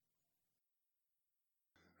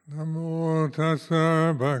Namo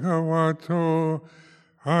tassa bhagavato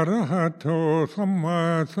arahato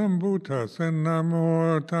samma sambuddhassa.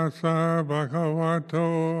 Namo tassa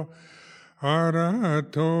bhagavato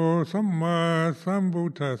arahato samma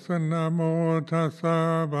sambuddhassa. Namo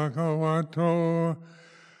tassa bhagavato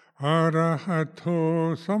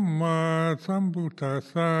arahato samma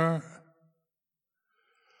sambuddhassa.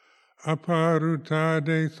 Aparuta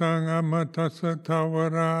de sangamatassa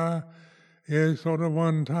tawara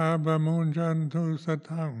Yesodavanta Bamunjantu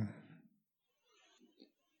Satang.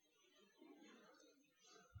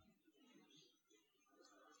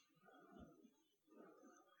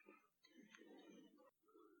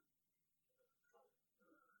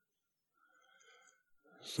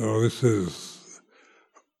 So this is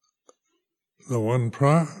the one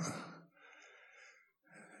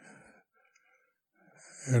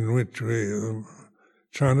in which we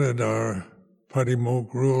chanted our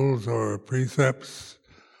Patimokkha rules or precepts.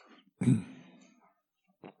 And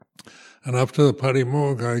after the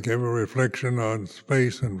Patimokkha, I gave a reflection on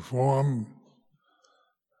space and form.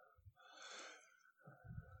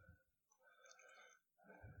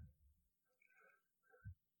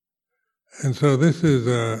 And so this is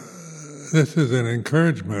an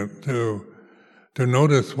encouragement to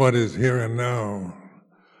notice what is here and now.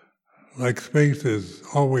 Like space is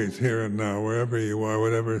always here and now, wherever you are,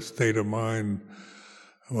 whatever state of mind,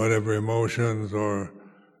 whatever emotions or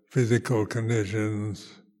physical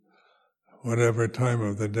conditions, whatever time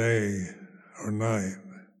of the day or night.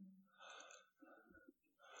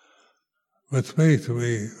 But space,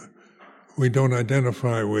 we don't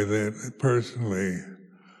identify with it personally.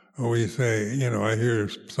 We say, I hear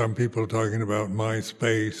some people talking about my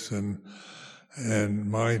space and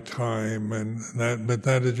my time and that, but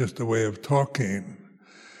that is just a way of talking.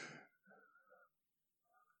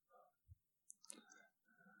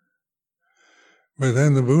 But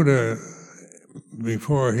then the Buddha,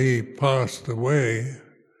 before he passed away,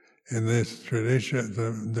 in this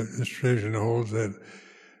tradition, this tradition holds that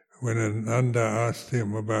when Ananda asked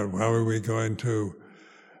him about what are we going to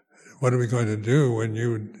do when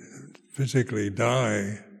you physically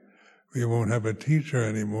die, we won't have a teacher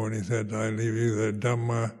anymore. And he said, I leave you the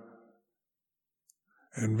Dhamma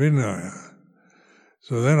and Vinaya.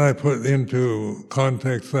 So then I put into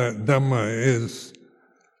context that Dhamma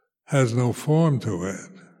has no form to it.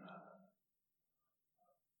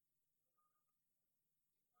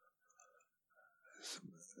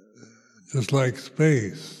 Just like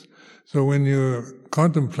space. So when you're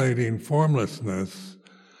contemplating formlessness,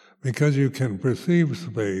 because you can perceive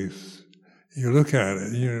space, you look at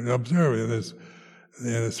it, you observe it.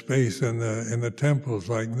 There's space in the temples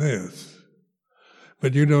like this.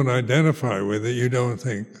 But you don't identify with it. You don't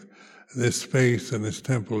think this space and this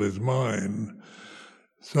temple is mine.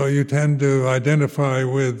 So you tend to identify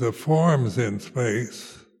with the forms in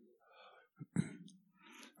space,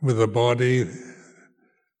 with the body,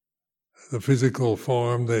 the physical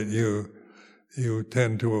form that you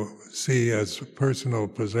tend to see as personal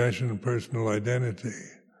possession, personal identity.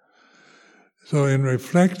 So in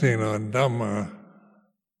reflecting on Dhamma,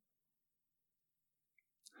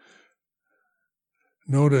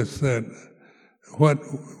 notice that what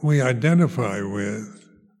we identify with,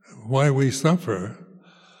 why we suffer,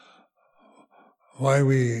 why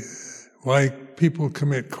people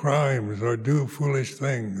commit crimes or do foolish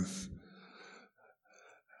things,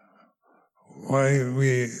 why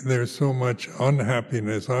there's so much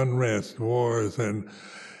unhappiness, unrest, wars, and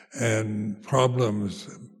problems,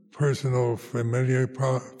 personal, familiar,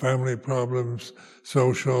 family problems,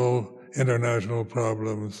 social, international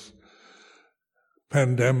problems,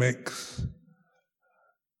 pandemics,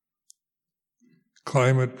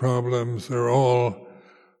 climate problems are all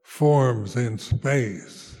forms in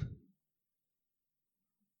space.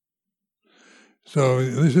 So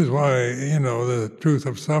this is why, the truth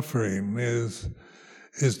of suffering is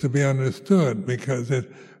to be understood, because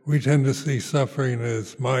we tend to see suffering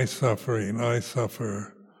as my suffering, I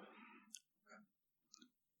suffer.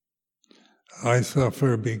 I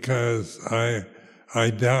suffer because I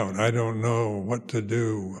doubt, I don't know what to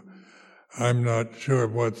do. I'm not sure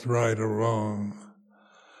what's right or wrong.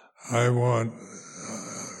 I've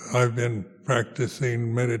been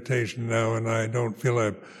practicing meditation now and I don't feel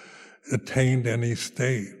I've attained any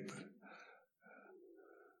state.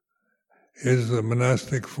 Is the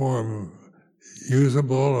monastic form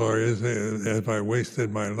usable, or have I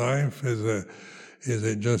wasted my life? Is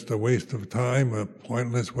it just a waste of time, a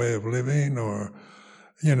pointless way of living, or,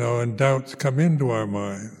 and doubts come into our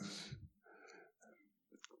minds.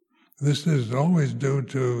 This is always due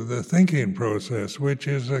to the thinking process, which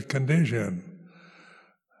is a condition.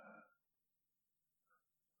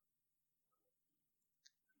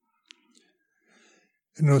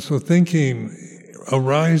 So thinking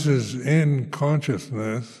arises in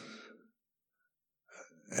consciousness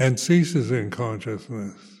and ceases in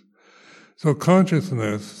consciousness. So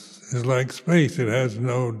consciousness is like space. It has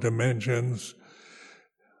no dimensions.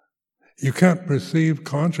 You can't perceive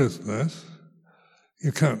consciousness.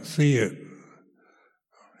 You can't see it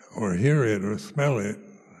or hear it or smell it.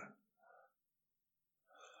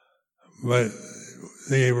 But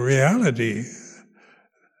the reality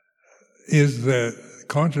is that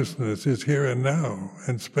consciousness is here and now,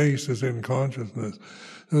 and space is in consciousness.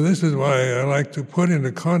 So this is why I like to put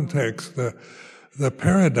into context the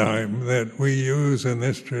paradigm that we use in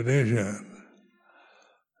this tradition.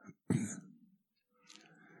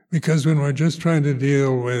 Because when we're just trying to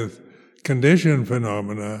deal with conditioned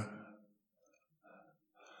phenomena,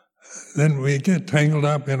 then we get tangled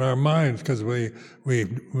up in our minds because we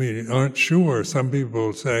aren't sure. Some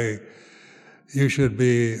people say you should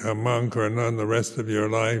be a monk or a nun the rest of your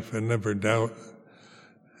life and never doubt.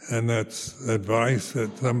 And that's advice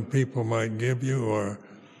that some people might give you, or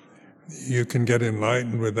you can get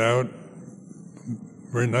enlightened without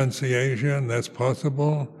renunciation. That's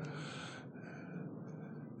possible.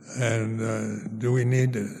 And do we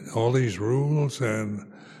need all these rules? And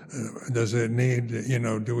does it need,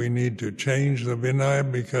 do we need to change the Vinaya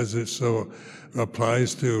because it so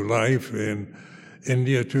applies to life in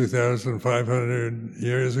India 2,500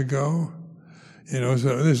 years ago?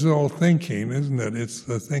 So this is all thinking, isn't it? It's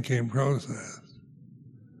the thinking process.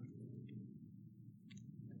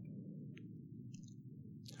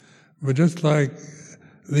 But just like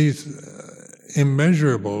these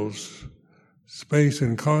immeasurables, space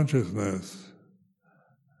and consciousness,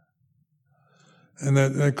 and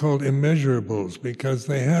that they're called immeasurables because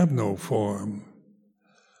they have no form.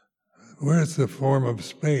 Where's the form of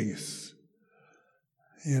space?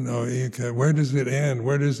 Where does it end?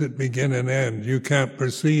 Where does it begin and end? You can't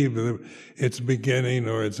perceive its beginning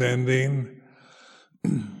or its ending.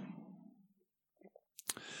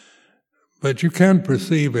 But you can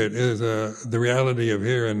perceive it as the reality of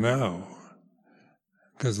here and now.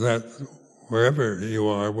 Because that, wherever you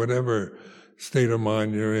are, whatever state of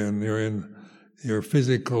mind you're in your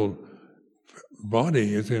physical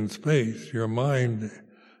body is in space. Your mind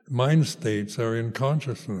states are in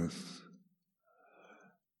consciousness.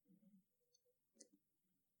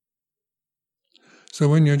 So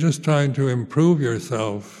when you're just trying to improve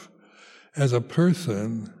yourself as a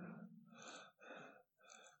person,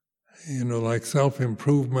 like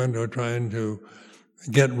self-improvement or trying to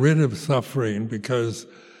get rid of suffering because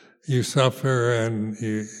you suffer and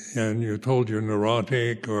you're told you're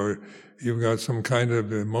neurotic or you've got some kind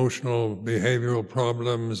of emotional behavioral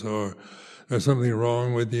problems or there's something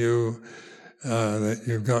wrong with you that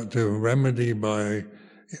you've got to remedy by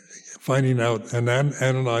finding out and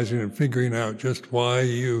analyzing and figuring out just why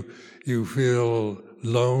you feel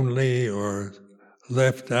lonely or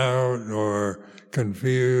left out or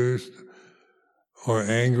confused or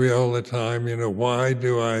angry all the time. Why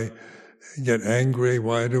do I get angry?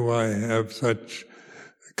 Why do I have such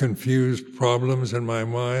confused problems in my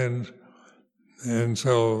mind? And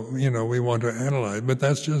so, we want to analyze, but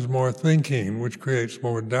that's just more thinking, which creates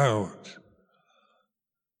more doubt.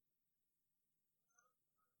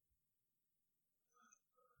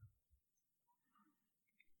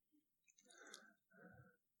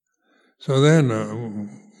 So then,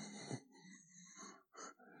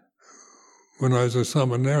 when I was a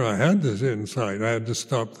samanera, I had this insight. I had to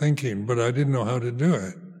stop thinking, but I didn't know how to do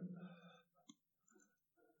it.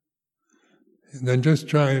 And then just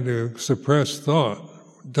trying to suppress thought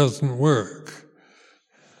doesn't work.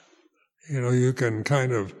 You can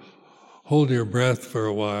kind of hold your breath for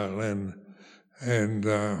a while and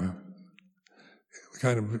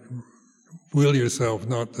kind of will yourself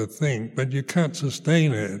not to think, but you can't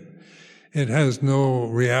sustain it. It has no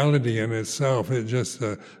reality in itself. It's just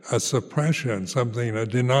a suppression, a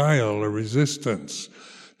denial, a resistance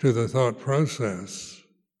to the thought process.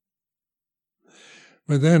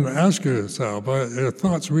 But then ask yourself, are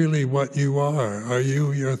thoughts really what you are? Are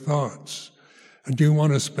you your thoughts? And do you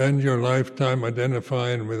want to spend your lifetime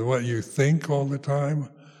identifying with what you think all the time?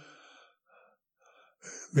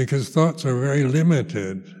 Because thoughts are very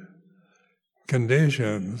limited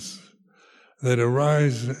conditions that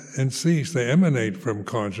arise and cease. They emanate from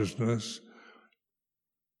consciousness,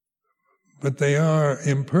 but they are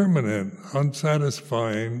impermanent,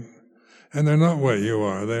 unsatisfying, and they're not what you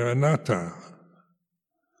are. They're anatta.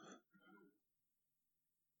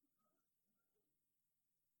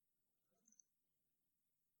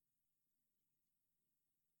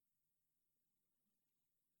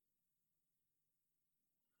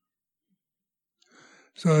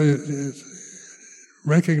 So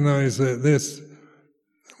recognize that this,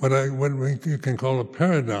 what you can call a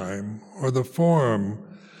paradigm, or the form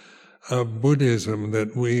of Buddhism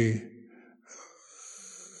that we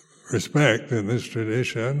respect in this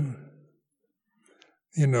tradition,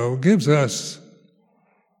 gives us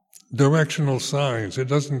directional signs. It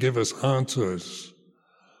doesn't give us answers.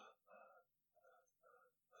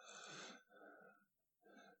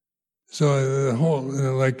 So the whole,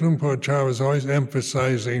 like Luang Por Chah was always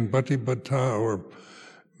emphasizing Patipada or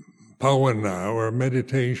Bhavana or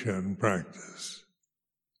meditation practice.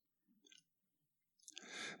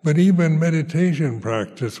 But even meditation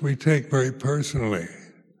practice we take very personally.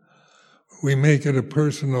 We make it a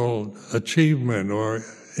personal achievement or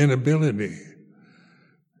inability.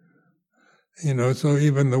 So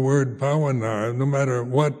even the word bhavana, no matter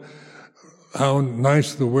how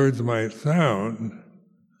nice the words might sound,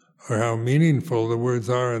 or how meaningful the words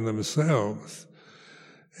are in themselves,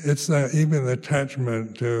 it's that even the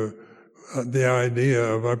attachment to the idea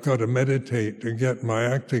of I've got to meditate to get my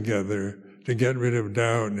act together, to get rid of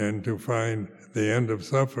doubt and to find the end of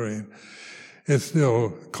suffering. It's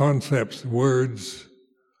still concepts, words.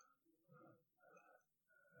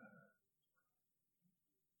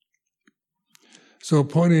 So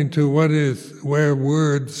pointing to where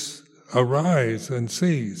words arise and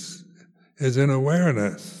cease is in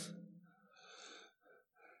awareness.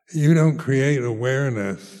 You don't create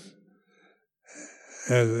awareness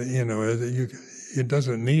it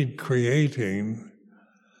doesn't need creating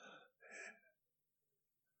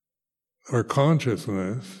or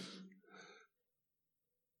consciousness.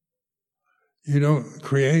 You don't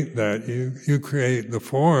create that. You create the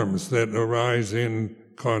forms that arise in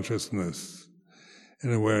consciousness,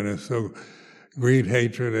 in awareness. So greed,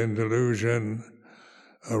 hatred, and delusion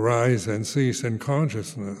arise and cease in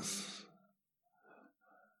consciousness.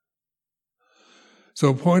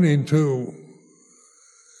 So pointing to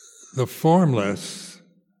the formless,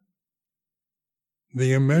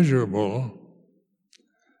 the immeasurable,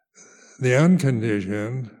 the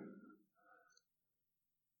unconditioned.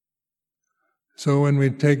 So when we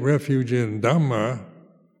take refuge in Dhamma,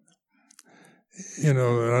 and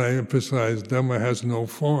I emphasize Dhamma has no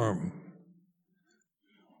form.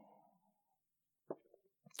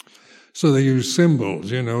 So they use symbols,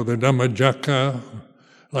 the Dhammacakka,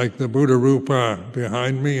 like the Buddha Rupa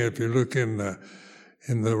behind me. If you look in the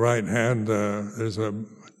right hand, there's a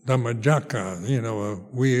Dhammacakka, a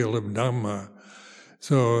wheel of Dhamma.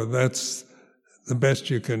 So that's the best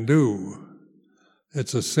you can do.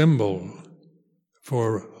 It's a symbol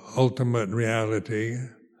for ultimate reality,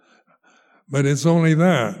 but it's only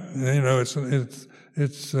that.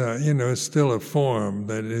 It's still a form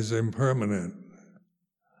that is impermanent.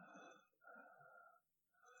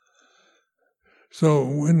 So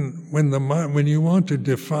when you want to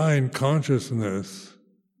define consciousness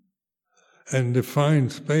and define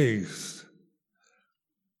space,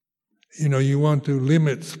 you want to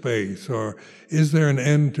limit space, or is there an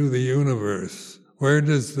end to the universe? Where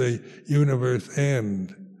does the universe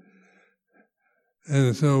end?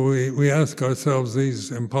 And so we ask ourselves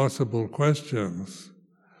these impossible questions.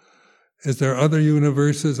 Is there other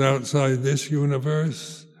universes outside this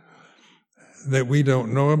universe that we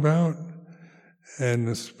don't know about? And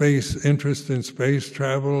the interest in space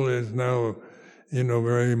travel is now,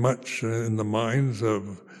 very much in the minds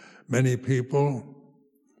of many people.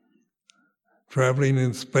 Traveling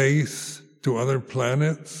in space to other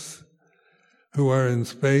planets who are in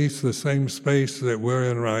space, the same space that we're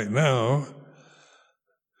in right now,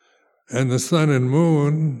 and the sun and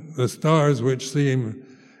moon, the stars which seem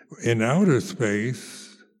in outer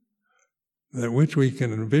space, that which we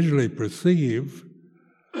can visually perceive,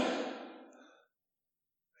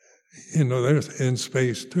 they're in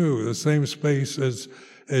space too, the same space as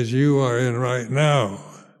you are in right now.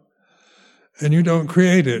 And you don't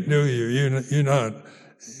create it, do you? You're not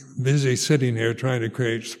busy sitting here trying to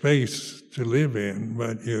create space to live in,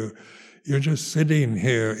 but you're just sitting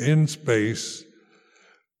here in space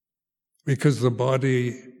because the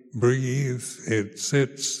body breathes, it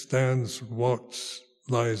sits, stands, walks,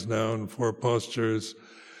 lies down, 4 postures.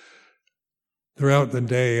 Throughout the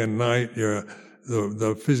day and night, you're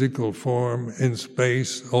the physical form in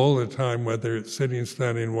space all the time, whether it's sitting,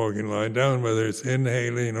 standing, walking, lying down, whether it's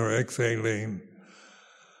inhaling or exhaling.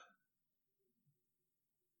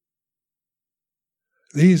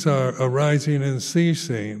 These are arising and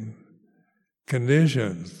ceasing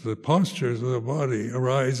conditions. The postures of the body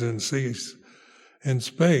arise and cease in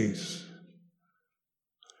space.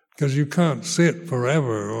 Because you can't sit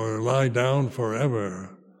forever or lie down forevermore.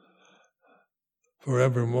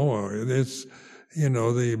 It's,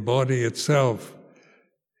 the body itself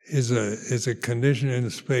is a condition in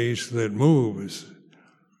space that moves.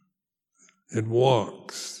 It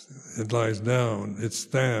walks, it lies down, it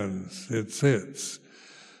stands, it sits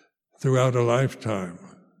throughout a lifetime.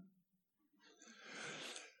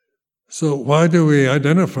 So why do we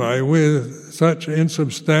identify with such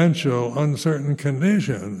insubstantial, uncertain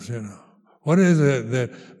conditions, What is it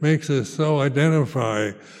that makes us so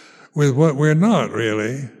identify with what we're not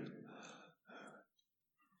really?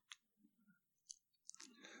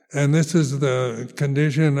 And this is the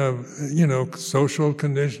condition of, social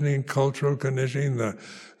conditioning, cultural conditioning,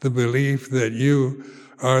 the belief that you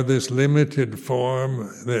are this limited form,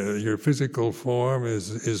 that your physical form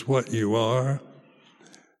is what you are,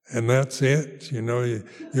 and that's it.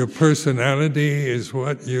 Your personality is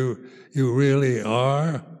what you really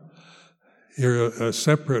are. You're a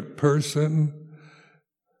separate person.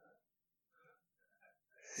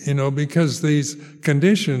 Because these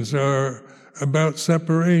conditions are about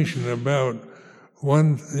separation, about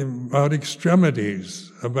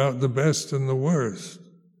extremities, about the best and the worst,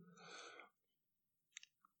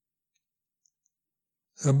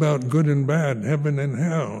 about good and bad, heaven and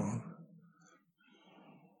hell.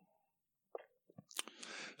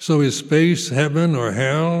 So is space heaven or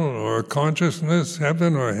hell, or consciousness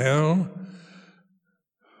heaven or hell?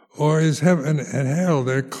 Or is heaven and hell,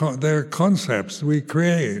 they're concepts we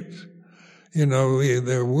create?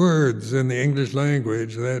 They're words in the English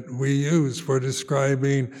language that we use for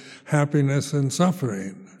describing happiness and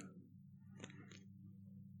suffering.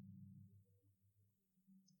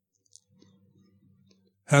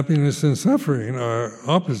 Happiness and suffering are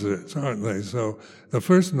opposites, aren't they? So the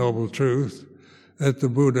first noble truth that the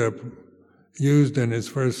Buddha used in his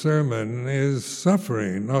first sermon is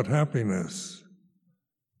suffering, not happiness.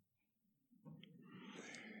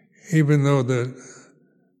 Even though the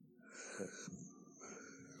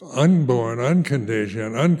unborn,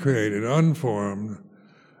 unconditioned, uncreated, unformed,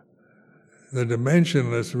 the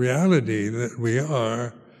dimensionless reality that we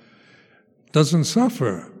are doesn't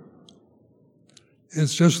suffer.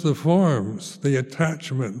 It's just the forms, the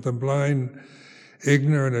attachment, the blind,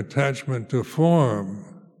 ignorant attachment to form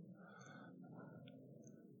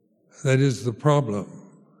that is the problem.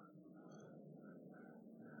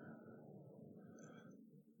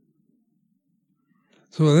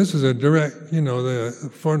 So this is a direct,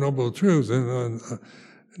 the Four Noble Truths, and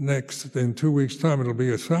in 2 weeks' time, it'll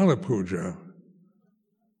be a Sala Puja.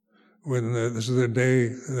 This is the day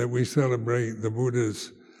that we celebrate the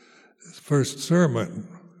Buddha's first sermon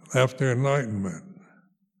after enlightenment.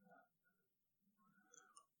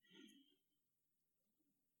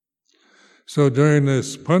 So during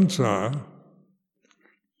this Pansa,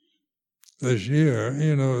 this year,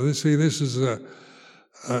 this is an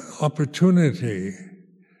opportunity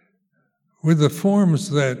with the forms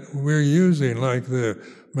that we're using, like the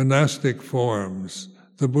monastic forms,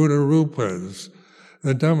 the Buddha Rupas,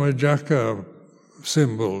 the Dhammacakka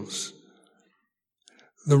symbols,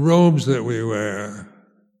 the robes that we wear.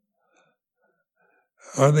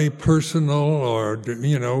 Are they personal, or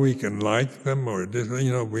we can like them, or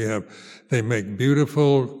they make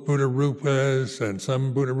beautiful Buddha Rupas, and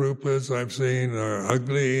some Buddha Rupas I've seen are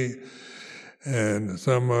ugly, and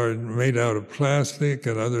some are made out of plastic,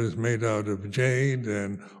 and others made out of jade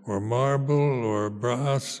or marble or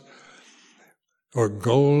brass or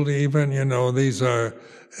gold even. These are,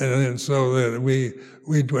 and so that we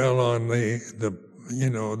dwell on the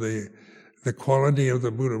quality of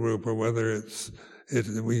the Buddha Rupa, whether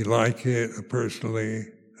we like it personally,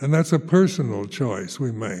 and that's a personal choice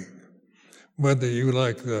we make. Whether you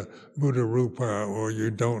like the Buddha Rupa or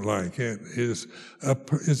you don't like it is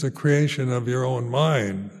a creation of your own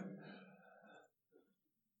mind.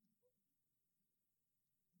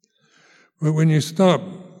 But when you stop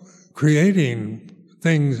creating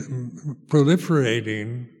things,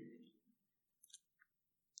 proliferating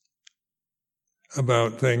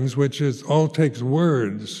about things, which all takes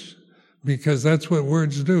words, because that's what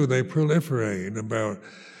words do. They proliferate about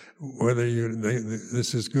whether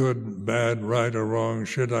this is good, bad, right or wrong,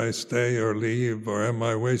 should I stay or leave, or am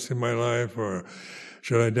I wasting my life, or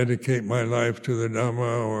should I dedicate my life to the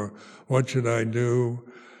Dhamma, or what should I do?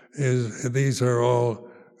 These are all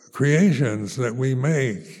creations that we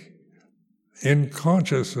make in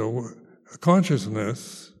consciousness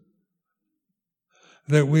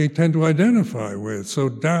that we tend to identify with. So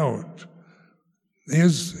doubt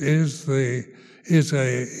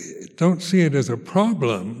don't see it as a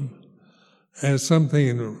problem, as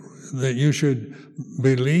something that you should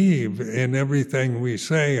believe in everything we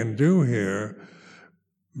say and do here,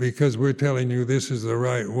 because we're telling you this is the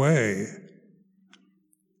right way.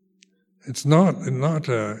 It's not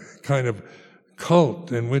a kind of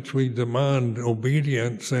cult in which we demand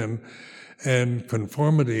obedience and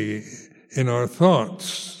conformity in our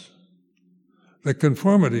thoughts. The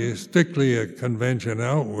conformity is strictly a convention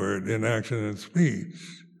outward in action and speech.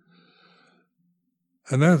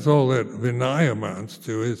 And that's all that Vinaya amounts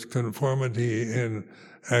to, is conformity in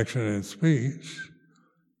action and speech.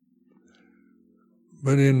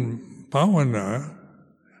 But in bhavana,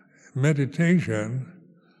 meditation,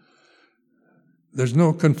 there's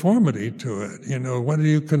no conformity to it. What do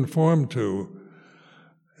you conform to?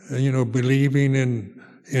 Believing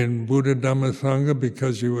in Buddha, Dhamma, Sangha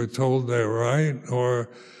because you were told they're right, or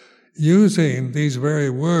using these very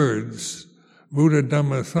words, Buddha,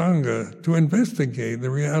 Dhamma, Sangha, to investigate the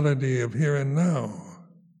reality of here and now.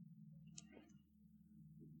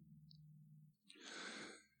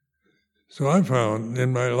 So I found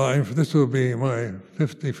in my life, this will be my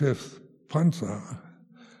 55th Pansa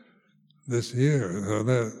this year, so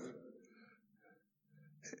that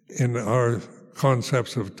in our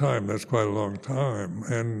concepts of time, that's quite a long time.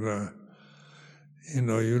 And,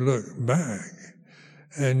 you look back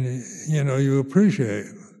and, you appreciate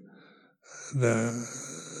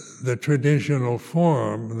the traditional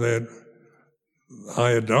form that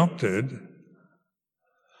I adopted,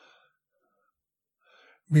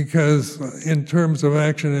 because in terms of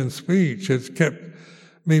action and speech, it's kept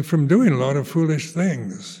me from doing a lot of foolish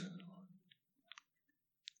things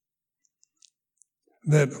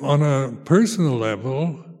that on a personal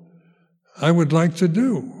level I would like to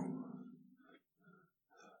do,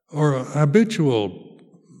 or habitual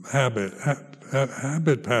habit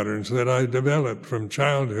patterns that I developed from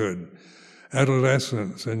childhood,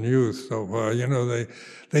 adolescence, and youth so far.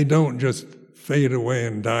 They don't just fade away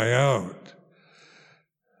and die out.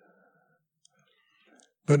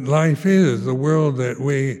 But life is the world that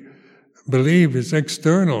we believe is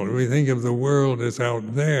external. We think of the world as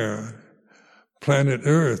out there. Planet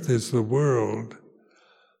Earth is the world.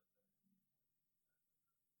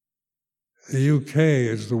 The UK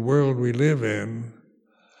is the world we live in.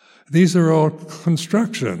 These are all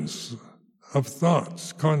constructions of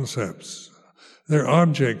thoughts, concepts. They're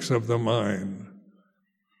objects of the mind.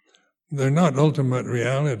 They're not ultimate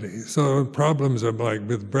reality. So problems are like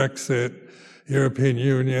with Brexit, European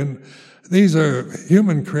Union, these are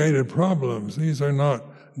human-created problems. These are not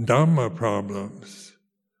Dhamma problems.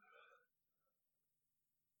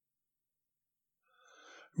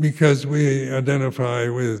 Because we identify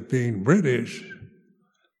with being British,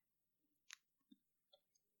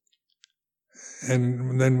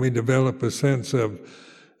 and then we develop a sense of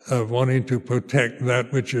wanting to protect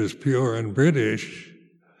that which is pure and British,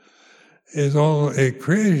 is all a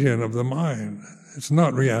creation of the mind. It's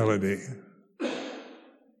not reality.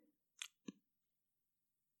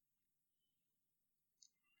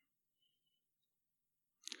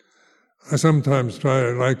 I sometimes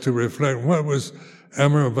like to reflect, what was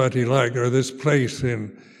Amaravati like, or this place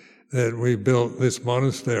that we built, this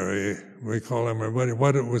monastery, we call Amaravati,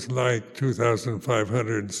 what it was like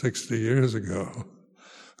 2,560 years ago.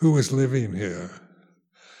 Who was living here?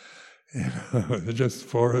 Just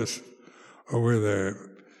forests, or were there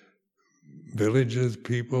villages,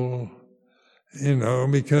 people?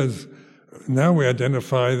 Because now we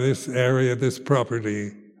identify this area, this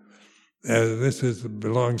property, as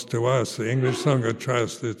belongs to us, the English Sangha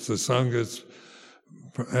Trust, it's the Sangha's.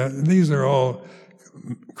 These are all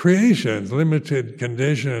creations, limited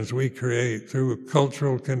conditions we create through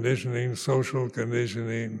cultural conditioning, social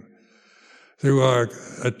conditioning, through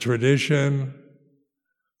a tradition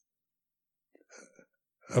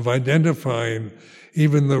of identifying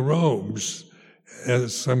even the robes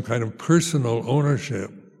as some kind of personal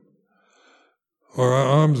ownership, or our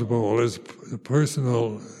alms bowl as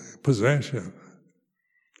personal possession,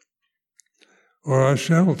 or our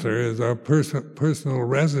shelter is our personal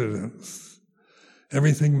residence.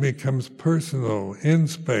 Everything becomes personal, in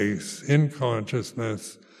space, in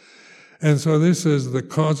consciousness. And so this is the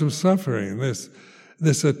cause of suffering,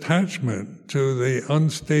 this attachment to the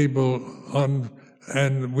unstable,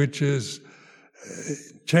 and which is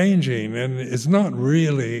changing, and it's not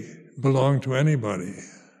really belong to anybody.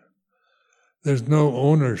 There's no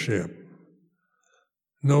ownership,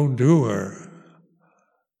 no doer.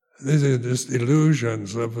 These are just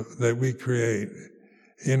illusions that we create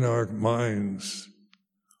in our minds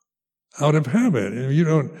out of habit. You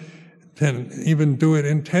don't even do it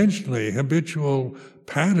intentionally. Habitual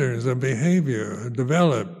patterns of behavior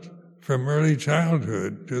developed from early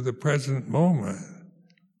childhood to the present moment.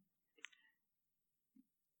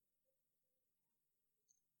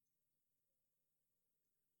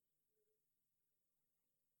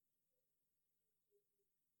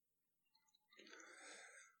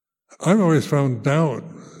 I've always found doubt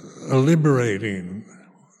a liberating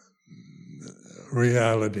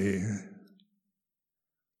reality.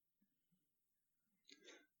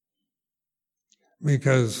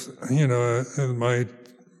 Because, my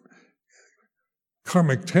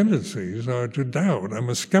karmic tendencies are to doubt. I'm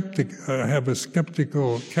a skeptic. I have a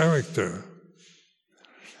skeptical character.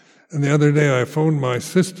 And the other day I phoned my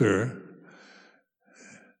sister,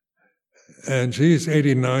 and she's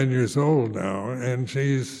 89 years old now, and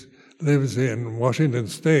she lives in Washington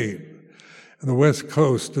State, on the west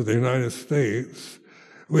coast of the United States,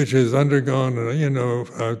 which has undergone,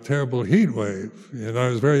 a terrible heat wave. And I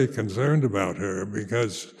was very concerned about her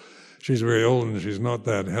because she's very old and she's not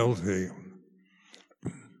that healthy.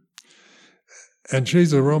 And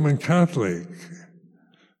she's a Roman Catholic.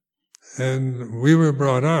 And we were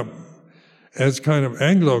brought up as kind of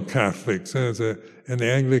Anglo-Catholics, in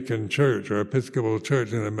the Anglican Church or Episcopal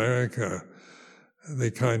Church in America.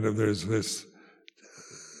 There's this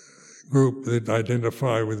group that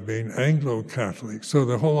identify with being Anglo-Catholic. So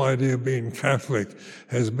the whole idea of being Catholic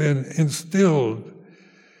has been instilled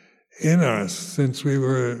in us since we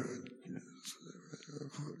were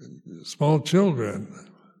small children.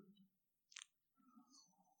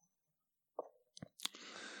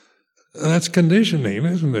 That's conditioning,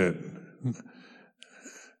 isn't it?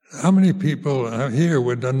 How many people here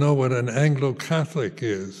would know what an Anglo-Catholic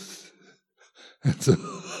is?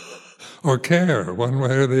 Or care, one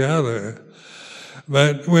way or the other.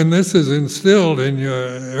 But when this is instilled in your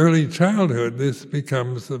early childhood, this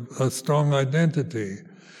becomes a strong identity.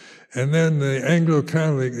 And then the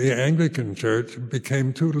Anglican Church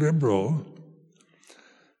became too liberal.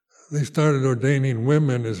 They started ordaining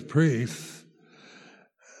women as priests.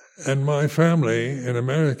 And my family in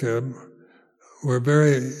America were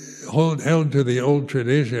very held to the old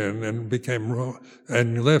tradition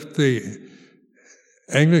and left the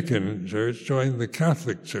Anglican Church, joined the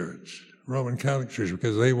Catholic Church, Roman Catholic Church,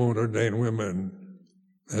 because they won't ordain women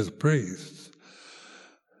as priests.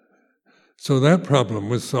 So that problem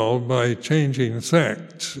was solved by changing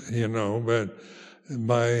sects, but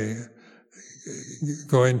by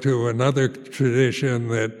going to another tradition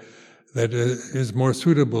that is more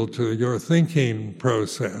suitable to your thinking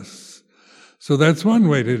process. So that's one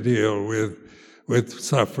way to deal with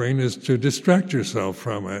suffering, is to distract yourself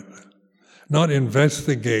from it. Not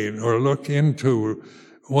investigate or look into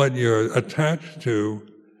what you're attached to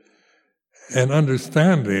and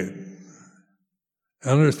understand it.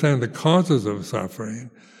 Understand the causes of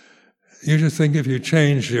suffering. You just think if you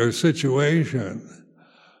change your situation,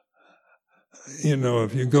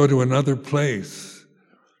 if you go to another place,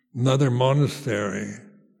 another monastery,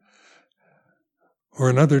 or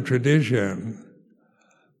another tradition,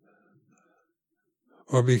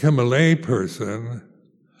 or become a lay person,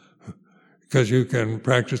 because you can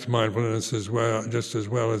practice mindfulness just as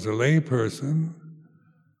well as a lay person.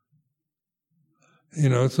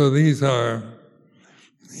 So these are,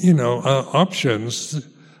 options,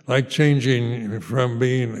 like changing from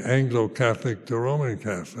being Anglo-Catholic to Roman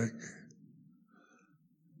Catholic.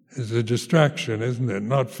 Is a distraction, isn't it?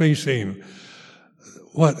 Not facing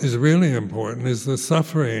what is really important is the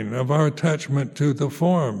suffering of our attachment to the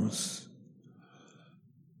forms,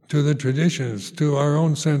 to the traditions, to our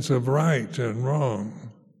own sense of right and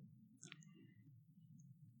wrong.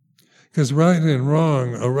 Because right and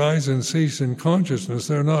wrong arise and cease in consciousness.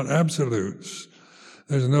 They're not absolutes.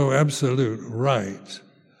 There's no absolute right.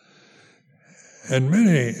 And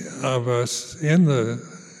many of us in the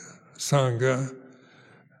Sangha,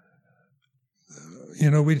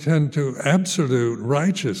 we tend to absolute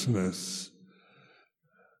righteousness.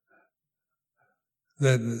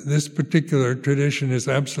 That this particular tradition is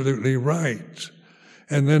absolutely right.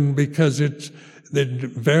 And then because it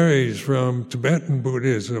varies from Tibetan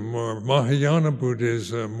Buddhism or Mahayana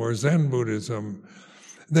Buddhism or Zen Buddhism,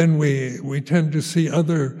 then we tend to see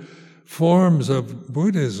other forms of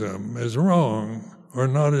Buddhism as wrong or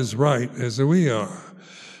not as right as we are.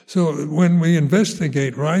 So when we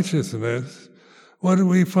investigate righteousness, what do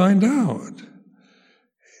we find out?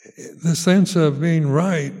 The sense of being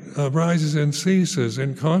right arises and ceases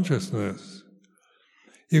in consciousness.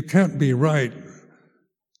 You can't be right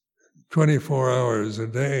 24 hours a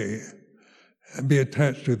day and be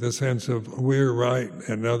attached to the sense of we're right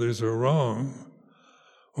and others are wrong,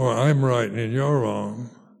 or I'm right and you're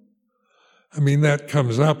wrong. That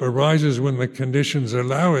comes up, arises when the conditions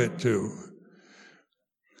allow it to.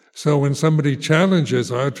 So when somebody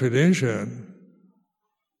challenges our tradition,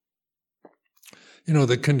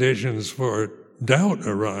 the conditions for doubt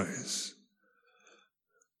arise.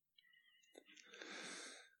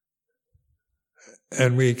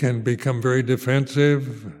 And we can become very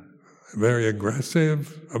defensive, very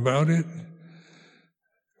aggressive about it.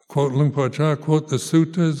 Quote Luang Por Chah, quote the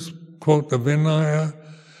suttas, quote the Vinaya,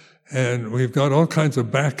 and we've got all kinds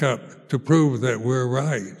of backup to prove that we're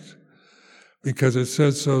right. Because it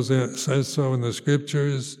says so in the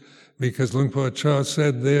scriptures, because Luang Por Chah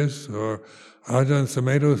said this, or Ajahn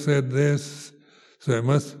Sumedho said this, so it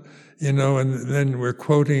must, and then we're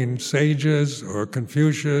quoting sages, or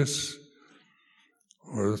Confucius,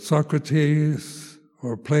 or Socrates,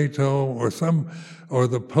 or Plato, or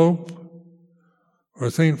the Pope, or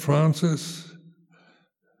St. Francis,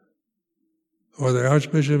 or the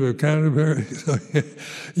Archbishop of Canterbury. So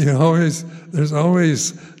there's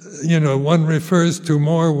always, one refers to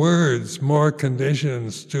more words, more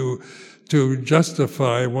conditions to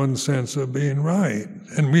justify one's sense of being right.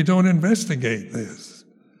 And we don't investigate this.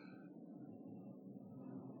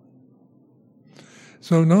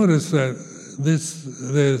 So notice that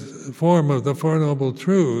this form of the Four Noble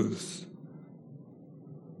Truths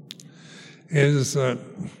is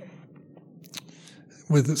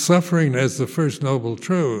with suffering as the first noble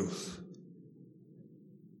truth,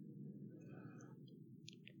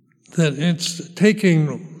 that it's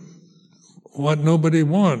taking what nobody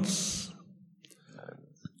wants.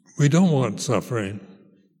 We don't want suffering.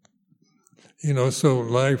 So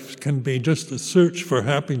life can be just a search for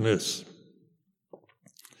happiness.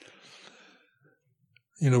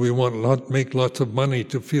 We want make lots of money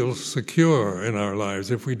to feel secure in our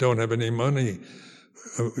lives. If we don't have any money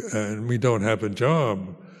and we don't have a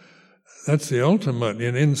job, that's the ultimate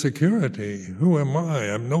in insecurity. Who am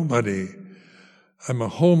I? I'm nobody. I'm a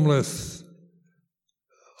homeless,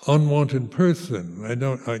 unwanted person.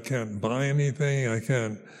 I can't buy anything. I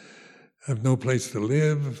have no place to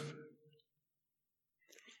live.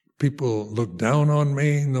 People look down on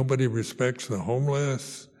me. Nobody respects the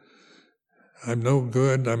homeless. I'm no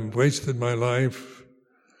good, I'm wasted my life.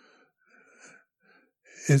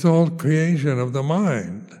 It's all creation of the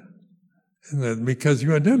mind. And that because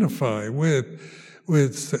you identify with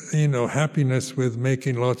happiness with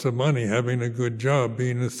making lots of money, having a good job,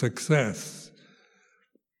 being a success,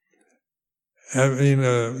 having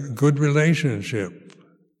a good relationship,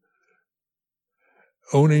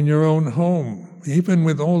 owning your own home. Even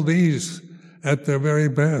with all these at their very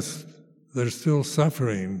best, there's still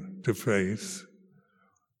suffering to face.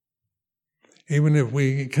 Even if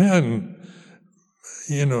we can,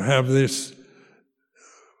 have this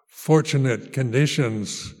fortunate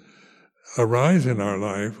conditions arise in our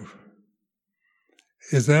life,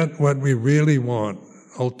 is that what we really want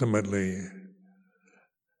ultimately?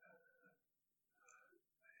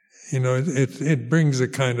 It brings a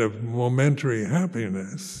kind of momentary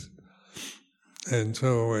happiness. And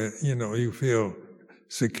so, you feel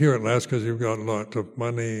secure at last because you've got lots of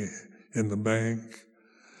money in the bank,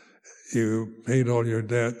 you paid all your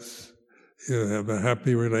debts, you have a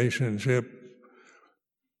happy relationship,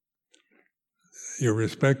 you're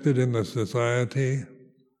respected in the society.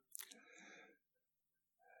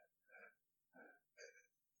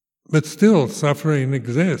 But still, suffering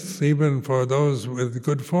exists, even for those with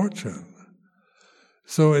good fortune.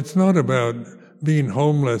 So it's not about being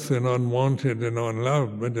homeless and unwanted and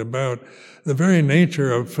unloved, but about the very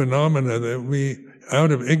nature of phenomena that we,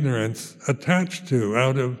 out of ignorance, attach to,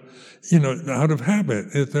 out of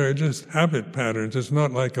habit. They're just habit patterns. It's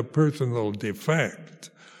not like a personal defect.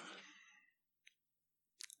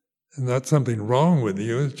 And not something wrong with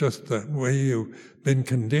you, it's just the way you've been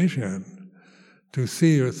conditioned to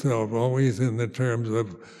see yourself always in the terms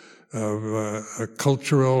of a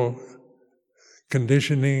cultural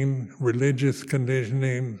conditioning, religious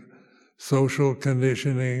conditioning, social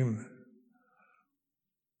conditioning.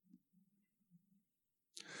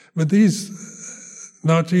 But these,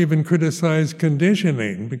 not to even criticize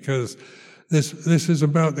conditioning, because this is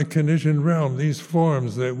about the conditioned realm, these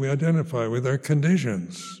forms that we identify with are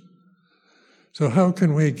conditions. So how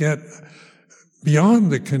can we get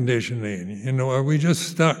beyond the conditioning? Are we just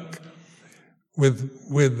stuck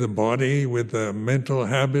with the body, with the mental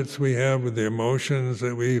habits we have, with the emotions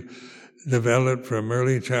that we've developed from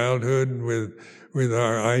early childhood, with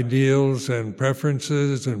our ideals and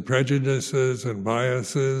preferences and prejudices and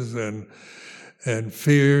biases and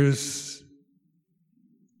fears?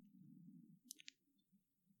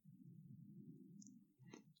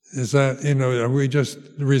 Is that, are we just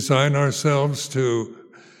resign ourselves to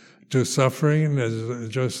suffering as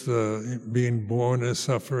just being born is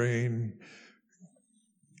suffering,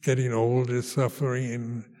 getting old is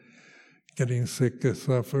suffering, getting sick is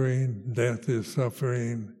suffering, death is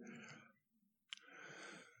suffering?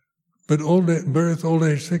 But birth, old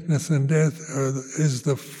age, sickness, and death is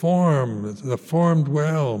the formed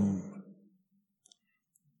realm.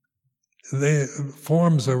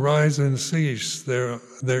 forms arise and cease.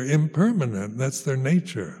 They're impermanent. That's their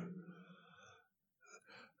nature.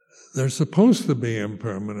 They're supposed to be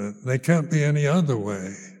impermanent. They can't be any other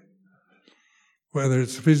way. Whether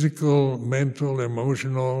it's physical, mental,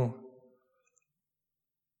 emotional.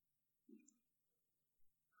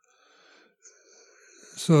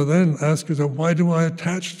 So then ask yourself, why do I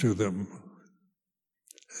attach to them?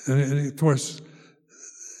 And of course,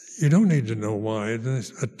 you don't need to know why.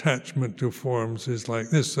 This attachment to forms is like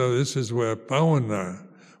this. So this is where bhavana,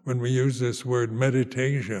 when we use this word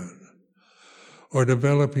meditation, or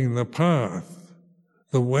developing the path,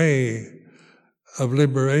 the way of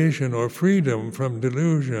liberation or freedom from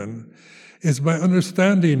delusion, is by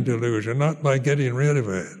understanding delusion, not by getting rid of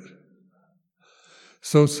it.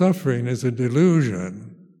 So suffering is a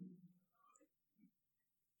delusion,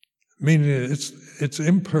 meaning it's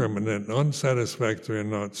impermanent, unsatisfactory,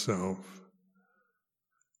 and not self.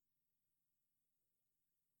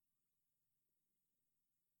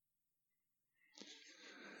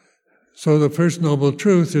 So the First Noble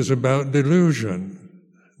Truth is about delusion.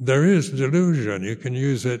 There is delusion. You can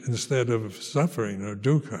use it instead of suffering or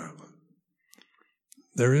dukkha.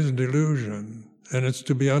 There is delusion, and it's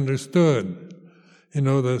to be understood.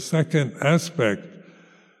 The second aspect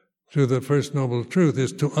to the First Noble Truth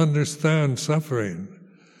is to understand suffering,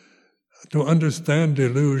 to understand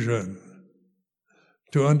delusion,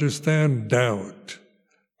 to understand doubt,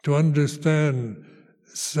 to understand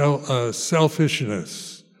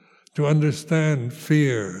selfishness, to understand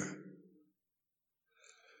fear,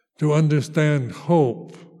 to understand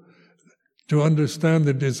hope, to understand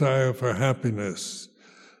the desire for happiness,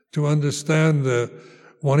 to understand the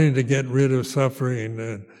wanting to get rid of suffering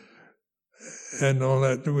and all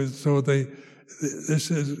that. So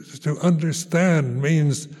this is to understand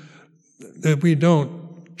means that we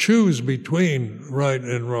don't choose between right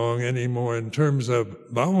and wrong anymore in terms of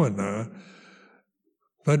bhavana,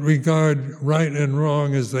 but regard right and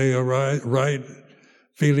wrong as they arise. Right,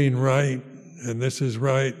 feeling right, and this is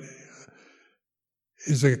right,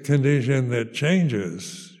 is a condition that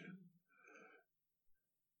changes.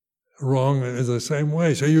 Wrong is the same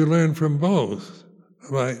way. So you learn from both,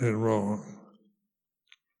 right and wrong.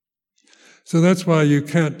 So that's why you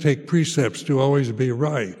can't take precepts to always be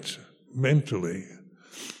right mentally.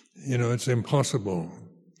 It's impossible.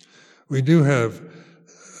 We do have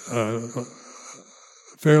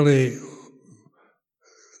fairly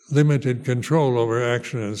limited control over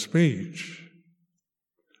action and speech.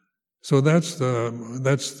 So that's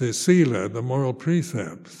the sila, the moral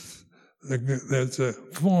precepts. That's a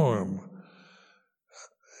form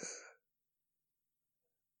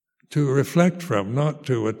to reflect from, not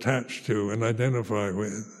to attach to and identify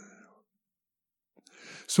with.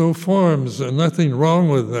 So forms, nothing wrong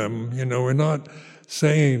with them. We're not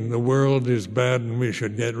saying the world is bad and we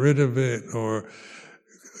should get rid of it, or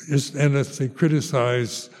just endlessly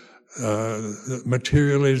criticize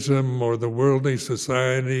materialism or the worldly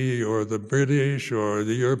society or the British or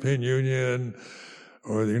the European Union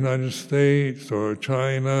or the United States or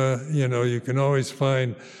China. You can always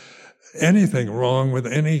find anything wrong with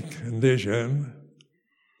any condition.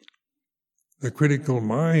 The critical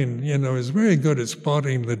mind, is very good at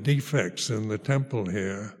spotting the defects in the temple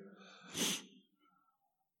here.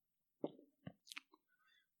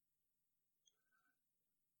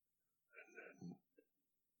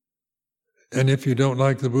 And if you don't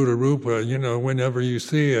like the Buddha Rupa, whenever you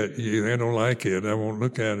see it, I don't like it, I won't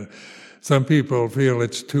look at it. Some people feel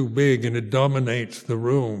it's too big and it dominates the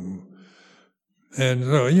room. And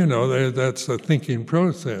so, that's a thinking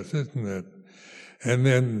process, isn't it? And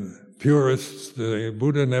then purists, the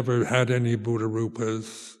Buddha never had any Buddha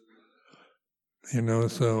Rupas.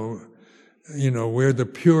 So, we're the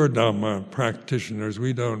pure Dhamma practitioners.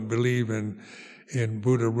 We don't believe in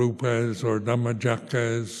Buddha Rupas or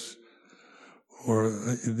Dhammajakas or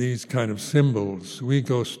these kind of symbols. We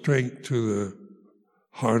go straight to the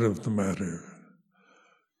heart of the matter.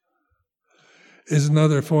 Is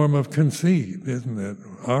another form of conceit, isn't it?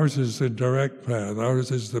 Ours is the direct path. Ours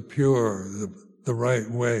is the pure, the right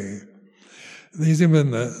way. Even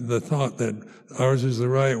the thought that ours is the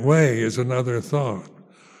right way is another thought.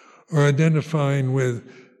 Or identifying with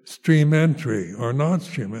stream entry or not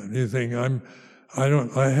stream entry. You think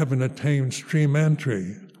I haven't attained stream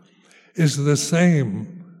entry. Is the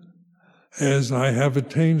same as I have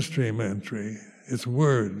attained stream entry. It's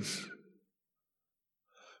words.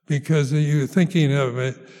 Because you're thinking of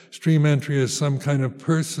it, stream entry as some kind of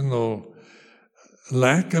personal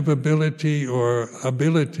lack of ability or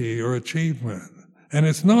achievement. And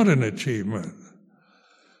it's not an achievement.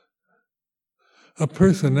 a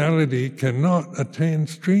personality cannot attain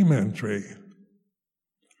stream entry.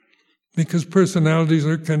 Because personalities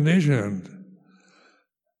are conditioned.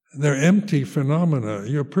 They're empty phenomena.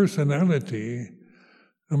 Your personality,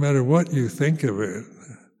 no matter what you think of it,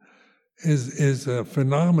 is a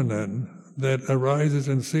phenomenon that arises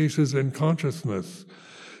and ceases in consciousness.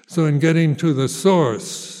 So in getting to the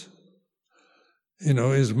source,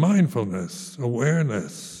 is mindfulness,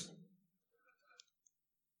 awareness.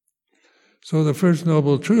 So the First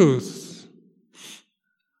Noble Truth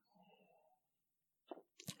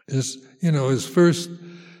is first,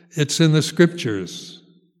 it's in the scriptures.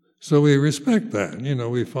 So we respect that.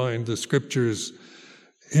 We find the scriptures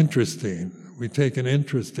interesting. We take an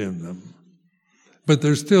interest in them. But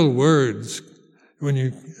there's still words, when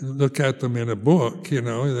you look at them in a book,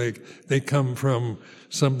 they come from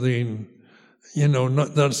something,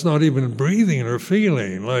 that's not even breathing or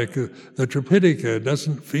feeling. Like the Tripitaka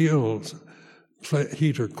doesn't feel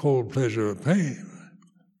heat or cold, pleasure or pain.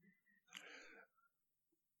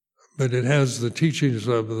 But it has the teachings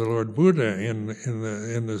of the Lord Buddha in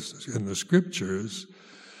the scriptures.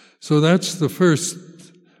 So that's the first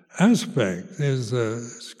aspect, is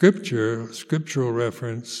scriptural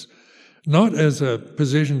reference, not as a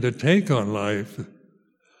position to take on life,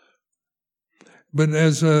 but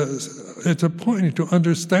it's a point to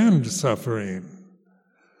understand suffering.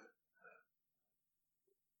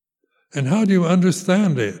 And how do you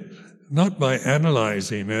understand it? Not by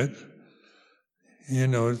analyzing it,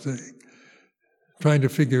 trying to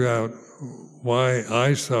figure out why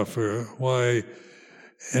I suffer, why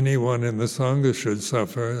anyone in the Sangha should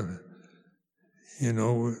suffer.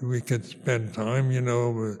 We could spend time,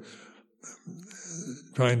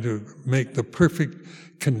 trying to make the perfect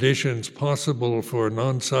conditions possible for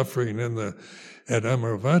non-suffering at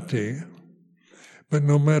Amaravati. But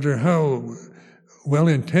no matter how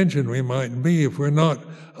well-intentioned we might be, if we're not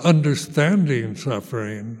understanding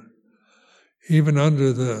suffering, even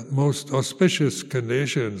under the most auspicious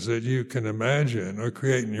conditions that you can imagine or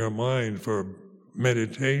create in your mind for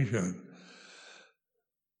meditation,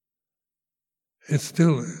 it's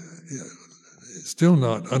still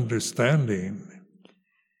not understanding.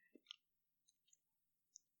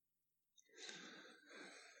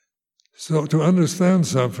 So to understand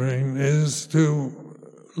suffering is to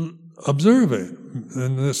observe it.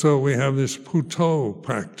 And so we have this Puto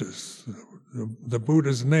practice, the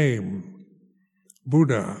Buddha's name,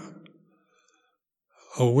 Buddha,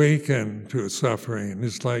 awaken to suffering,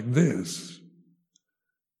 is like this.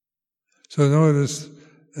 So notice,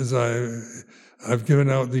 as I've given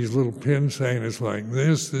out these little pins saying it's like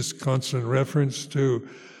this constant reference to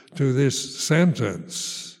this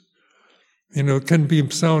sentence. It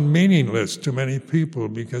can sound meaningless to many people,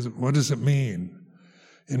 because what does it mean?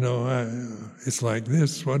 It's like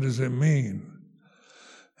this, what does it mean?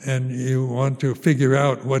 And you want to figure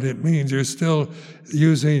out what it means. You're still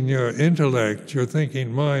using your intellect, your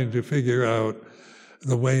thinking mind, to figure out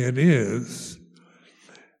the way it is.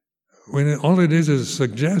 When all it is a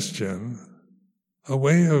suggestion, a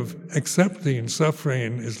way of accepting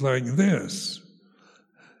suffering is like this.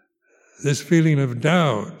 This feeling of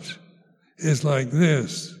doubt is like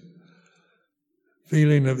this.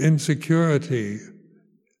 Feeling of insecurity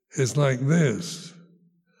is like this.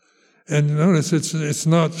 And notice it's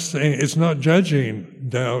not judging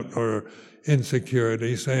doubt or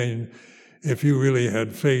insecurity, saying if you really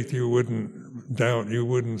had faith you wouldn't doubt, you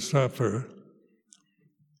wouldn't suffer.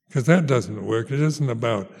 Because that doesn't work. It isn't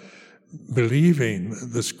about believing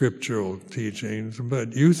the scriptural teachings,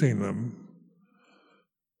 but using them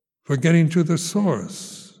for getting to the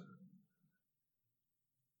source,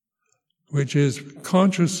 which is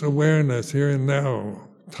conscious awareness here and now.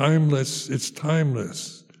 Timeless, it's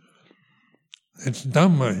timeless. It's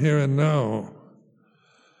Dhamma here and now.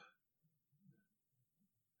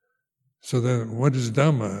 So then what is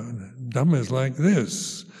Dhamma? Dhamma is like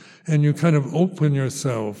this. And you kind of open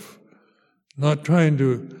yourself, not trying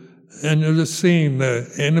to, and you're just seeing the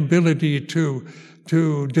inability to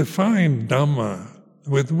define Dhamma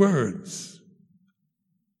with words.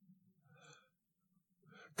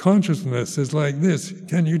 Consciousness is like this.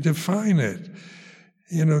 Can you define it?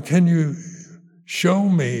 Can you show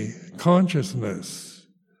me consciousness?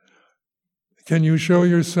 Can you show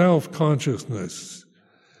yourself consciousness?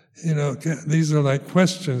 These are like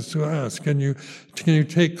questions to ask. Can you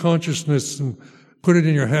take consciousness and put it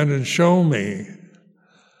in your hand and show me?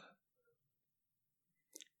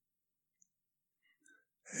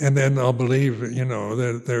 And then I'll believe,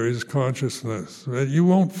 that there is consciousness. But you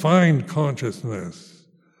won't find consciousness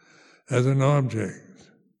as an object.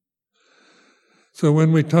 So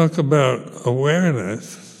when we talk about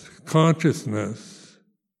awareness, consciousness,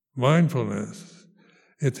 mindfulness.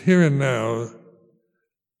 It's here and now.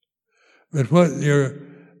 But what you're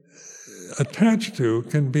attached to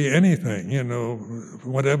can be anything,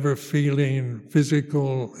 whatever feeling,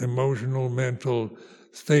 physical, emotional, mental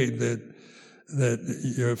state that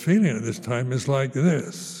you're feeling at this time is like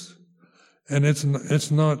this. And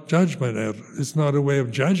it's not judgment. It's not a way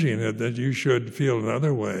of judging it that you should feel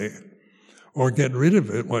another way or get rid of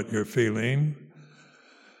it, what you're feeling.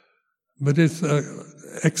 But it's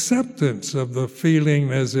acceptance of the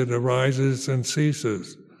feeling as it arises and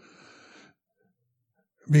ceases.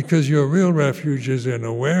 Because your real refuge is in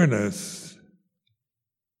awareness,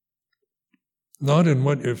 not in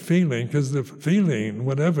what you're feeling, because the feeling,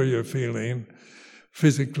 whatever you're feeling,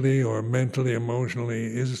 physically or mentally, emotionally,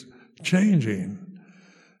 is changing.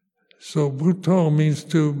 So Bhutto means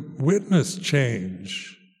to witness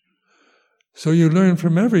change. So you learn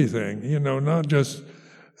from everything, not just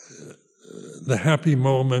the happy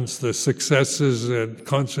moments, the successes and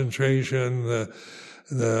concentration,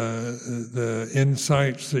 the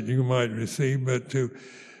insights that you might receive, but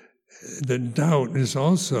the doubt is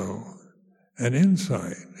also an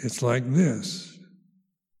insight. It's like this.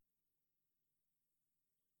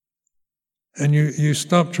 And you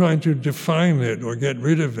stop trying to define it or get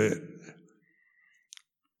rid of it,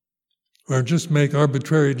 or just make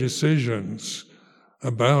arbitrary decisions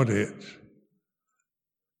about it.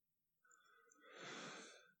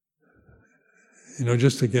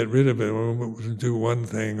 Just to get rid of it, or do one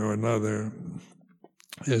thing or another,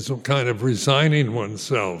 is kind of resigning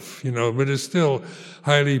oneself, but it's still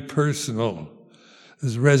highly personal.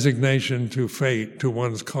 This resignation to fate, to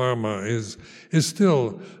one's karma, is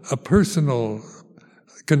still a personal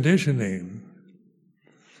conditioning.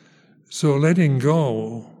 So letting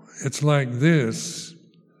go, it's like this,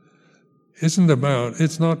 it's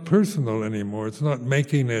not personal anymore. It's not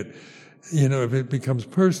making it, if it becomes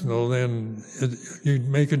personal, then you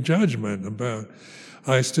make a judgment about,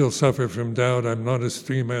 I still suffer from doubt, I'm not a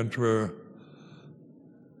stream enterer.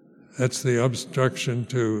 That's the obstruction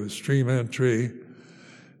to stream entry.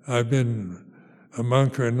 I've been a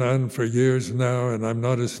monk or a nun for years now, and I'm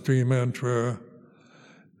not a stream enterer.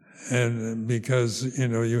 And because,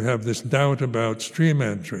 you have this doubt about stream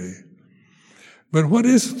entry. But what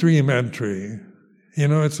is stream entry?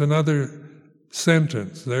 It's another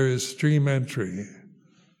sentence. There is stream entry.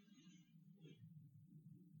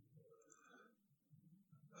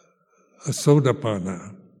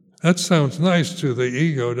 Asodapanna. That sounds nice to the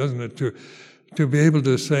ego, doesn't it? To be able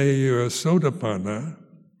to say you're a Sotapanna.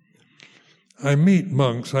 I meet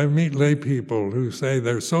monks, I meet lay people who say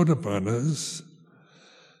they're Sotapannas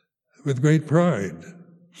with great pride.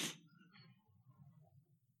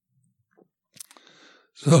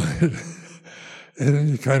 So and then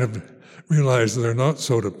you kind of realize they're not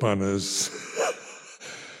Sotapannas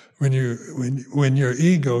when your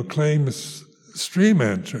ego claims stream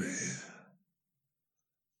entry.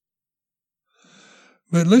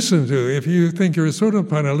 But if you think you're a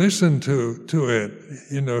Sotapanna, listen to it.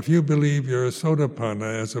 If you believe you're a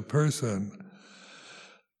Sotapanna as a person,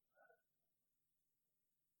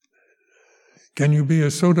 can you be a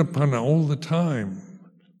Sotapanna all the time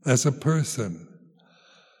as a person?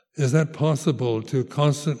 Is that possible to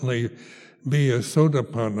constantly be a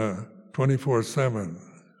Sotapanna 24/7?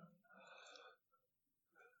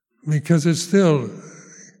 Because it's still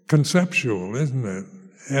conceptual, isn't it?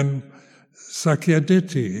 And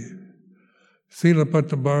Sakyaditi,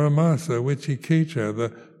 Silapata Paramasa, Vicikiccha, the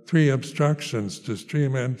three obstructions to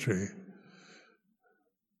stream entry.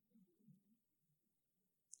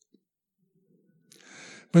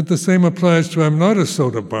 But the same applies to I'm not a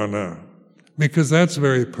Sotapanna, because that's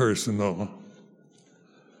very personal.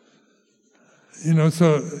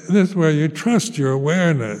 So this is where you trust your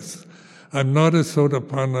awareness. I'm not a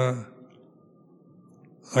Sotapanna.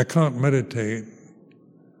 I can't meditate.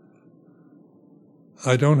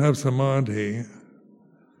 I don't have samadhi.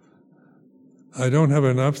 I don't have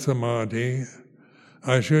enough samadhi.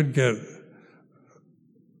 I should get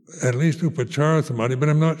at least upachara samadhi, but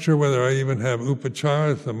I'm not sure whether I even have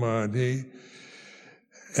upachara samadhi.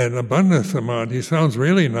 And abundant samadhi sounds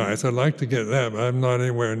really nice. I'd like to get that, but I'm not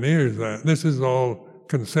anywhere near that. This is all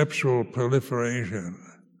conceptual proliferation.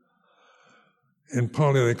 In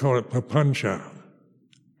Pali they call it papancha.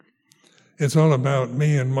 It's all about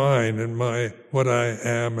me and mine and what I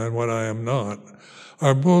am and what I am not,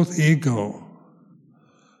 are both ego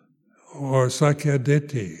or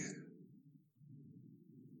sakyaditi.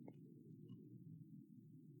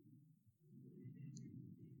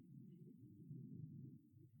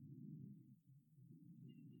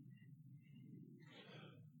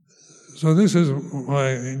 So this is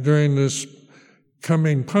why during this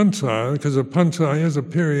coming Pansa, because a Pansa is a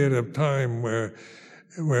period of time where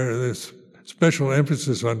this special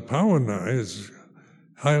emphasis on Bhavana is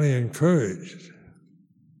highly encouraged.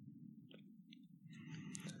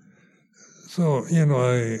 So,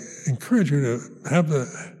 I encourage you to have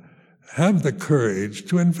the courage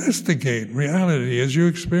to investigate reality as you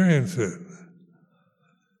experience it.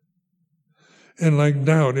 And like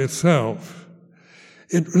doubt itself,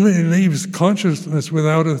 it really leaves consciousness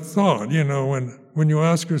without a thought. When you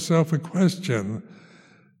ask yourself a question,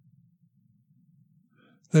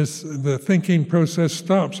 the thinking process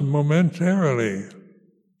stops momentarily.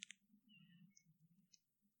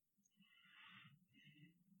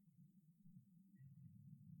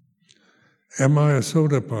 Am I a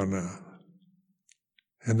Sotapanna?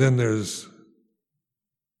 And then there's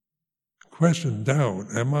question, doubt.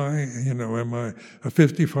 Am I a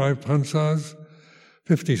 55 Pansas?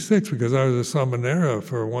 56, because I was a Samanera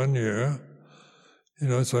for 1 year.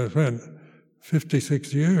 So I spent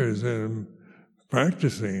 56 years in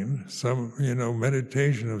practicing some,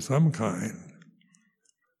 meditation of some kind.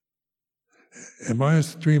 Am I a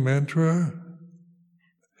stream enterer?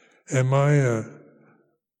 Am I a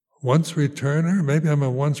once returner? Maybe I'm a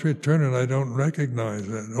once returner and I don't recognize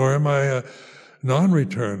it. Or am I a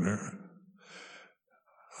non-returner?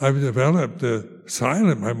 I've developed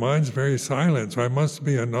my mind's very silent, so I must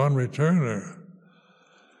be a non-returner.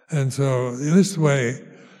 And so this way,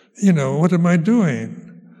 what am I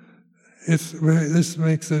doing? This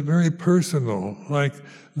makes it very personal, like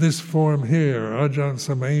this form here, Ajahn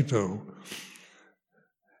Sumedho,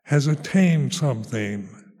 has attained something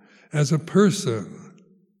as a person.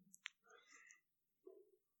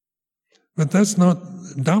 But that's not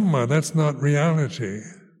Dhamma, that's not reality.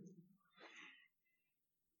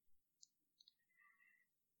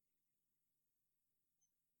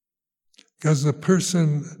 Because the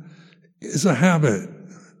person is a habit.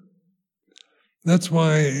 That's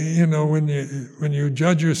why, when you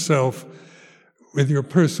judge yourself with your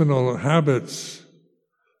personal habits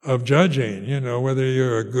of judging, whether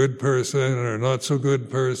you're a good person or not so good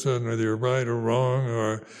person, whether you're right or wrong,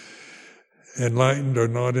 or enlightened or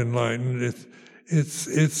not enlightened,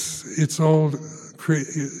 it's all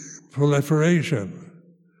proliferation,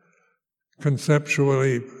 concepts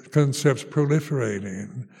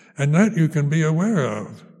proliferating, and that you can be aware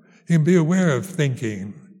of. You can be aware of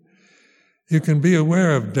thinking. You can be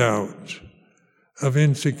aware of doubt, of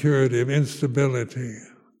insecurity, of instability.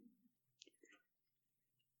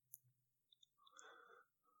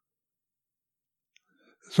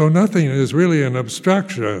 So nothing is really an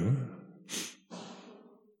obstruction.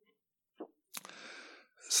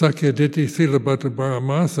 Sakyaditi, Silabbata,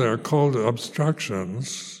 Paramasa are called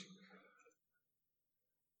obstructions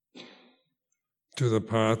to the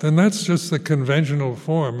path, and that's just the conventional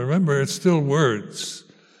form. Remember, it's still words.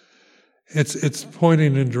 It's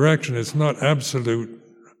pointing in direction. It's not absolutely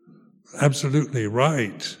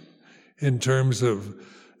right in terms of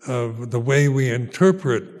the way we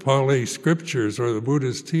interpret Pali scriptures or the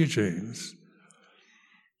Buddha's teachings.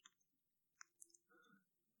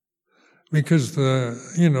 Because the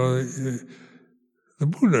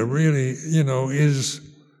Buddha really, is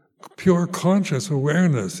pure conscious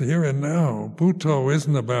awareness here and now. Buddha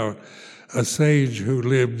isn't about a sage who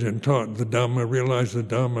lived and taught the Dhamma, realized the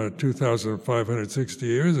Dhamma 2,560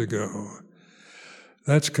 years ago.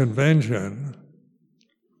 That's convention.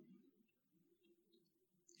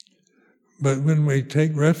 But when we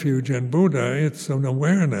take refuge in Buddha, it's an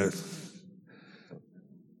awareness.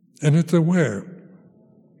 And it's aware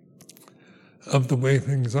of the way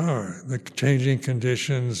things are, the changing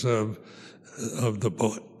conditions of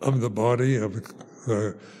the body, of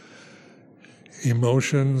the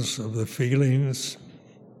emotions, of the feelings,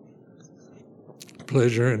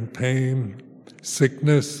 pleasure and pain,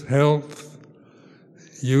 sickness, health,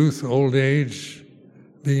 youth, old age,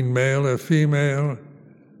 being male or female,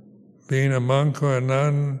 being a monk or a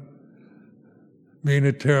nun, being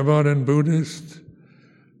a Theravadan Buddhist,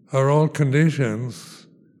 are all conditions,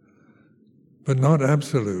 but not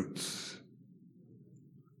absolutes.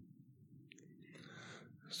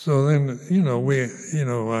 So then,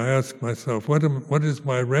 I ask myself, what is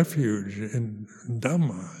my refuge in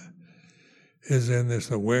Dhamma? Is in this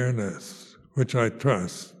awareness, which I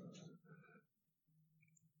trust.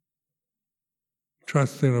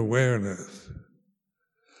 Trust in awareness.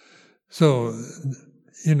 So,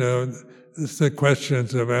 it's the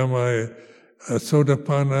questions of, am I a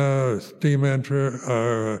Sotapanna, a steam enterer,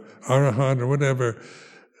 or Arahant, or whatever.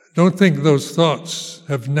 Don't think those thoughts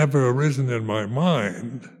have never arisen in my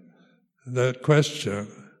mind, that question.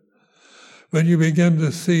 but you begin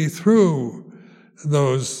to see through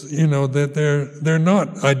those, that they're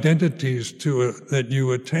not identities that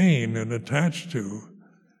you attain and attach to.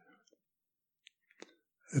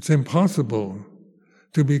 It's impossible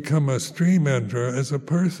to become a stream enterer as a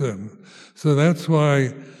person. So that's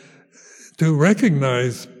why to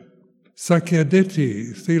recognize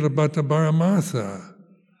Sakyaditi, Silabbata Paramasa,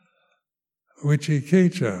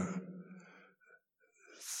 Vicikecha.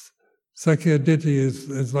 Sakyaditi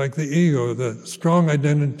is like the ego, the strong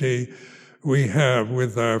identity we have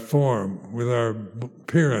with our form, with our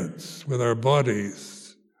appearance, with our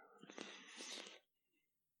bodies.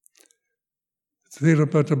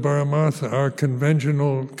 Silabbata Paramasa, our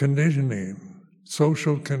conventional conditioning,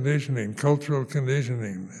 social conditioning, cultural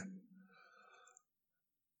conditioning.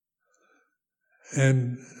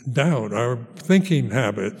 And doubt, our thinking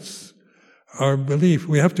habits, our belief.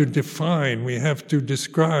 We have to define, we have to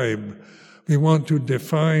describe. We want to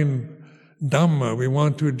define Dhamma, we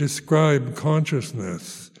want to describe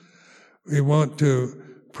consciousness. We want to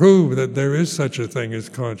prove that there is such a thing as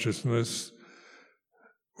consciousness,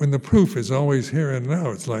 when the proof is always here and now.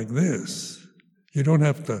 It's like this. You don't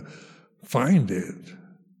have to find it.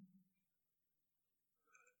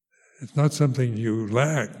 It's not something you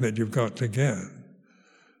lack that you've got to get,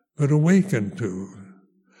 but awaken to.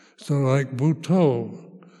 So like Buddha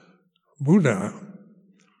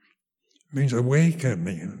means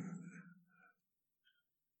awakening.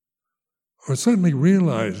 Or suddenly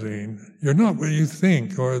realizing you're not what you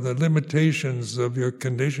think or the limitations of your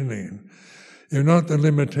conditioning. You're not the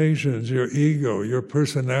limitations, your ego, your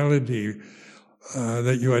personality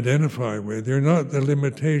that you identify with. You're not the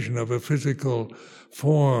limitation of a physical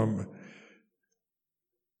form.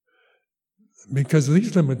 Because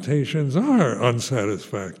these limitations are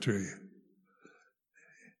unsatisfactory.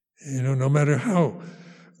 No matter how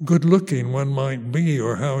good-looking one might be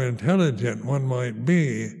or how intelligent one might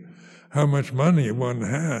be, how much money one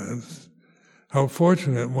has, how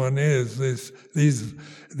fortunate one is,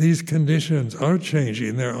 these conditions are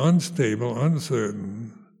changing, they're unstable,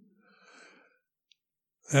 uncertain.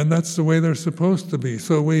 And that's the way they're supposed to be.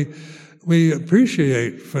 So we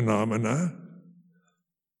appreciate phenomena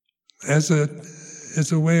as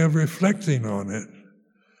a way of reflecting on it,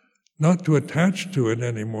 not to attach to it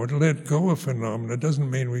anymore, to let go of phenomena. Doesn't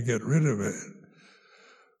mean we get rid of it,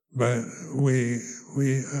 but we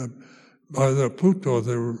are the Puto,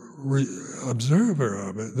 the observer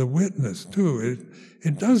of it, the witness too.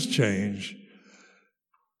 It does change.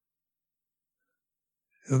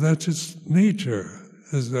 That's its nature,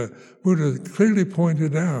 as the Buddha clearly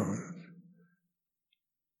pointed out.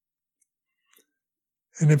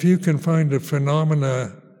 And if you can find a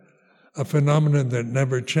phenomenon that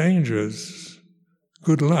never changes,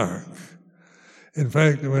 good luck. In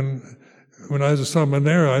fact, when I was a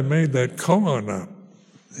samanera, I made that koan up.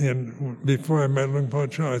 And before I met Luang Por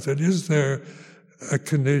Chah, I said, is there a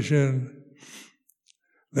condition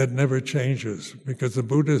that never changes? Because the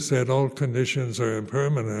Buddha said all conditions are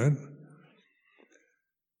impermanent.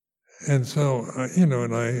 And so,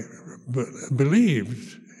 and I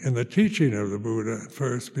believed in the teaching of the Buddha at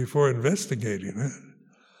first before investigating it.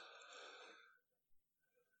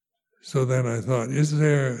 So then I thought, is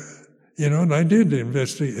there, and I did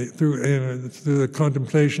investigate through the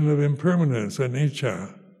contemplation of impermanence,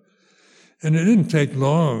 anicca. And it didn't take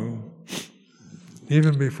long,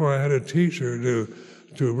 even before I had a teacher,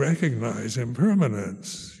 to recognize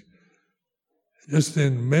impermanence, just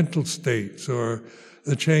in mental states or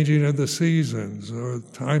the changing of the seasons or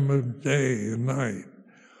time of day and night.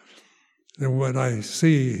 And what I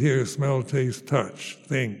see, hear, smell, taste, touch,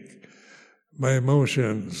 think, my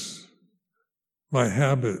emotions, my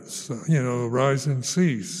habits, rise and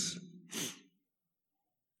cease.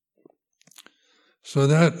 So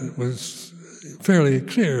that was fairly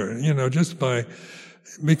clear,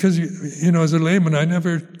 because, as a layman, I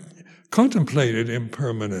never contemplated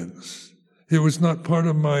impermanence. It was not part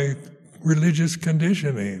of my religious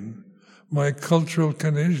conditioning, my cultural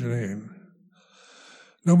conditioning.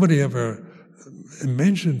 Nobody ever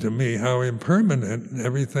mentioned to me how impermanent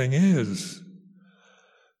everything is.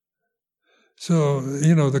 So,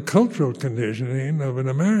 the cultural conditioning of an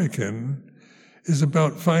American is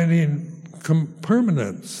about finding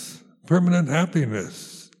permanence, permanent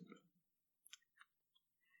happiness.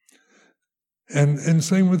 And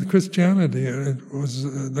same with Christianity. It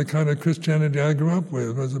was the kind of Christianity I grew up with.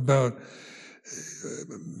 It was about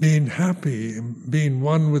being happy, being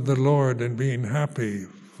one with the Lord and being happy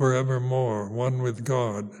forevermore, one with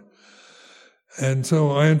God. And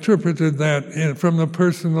so I interpreted that from the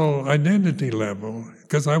personal identity level,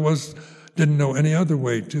 because I didn't know any other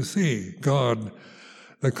way to see God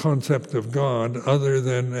the concept of God other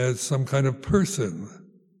than as some kind of person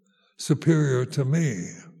superior to me.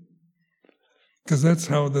 Because that's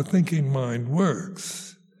how the thinking mind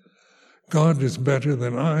works. God is better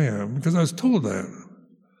than I am, because I was told that.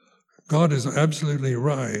 God is absolutely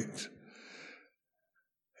right.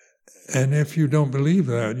 And if you don't believe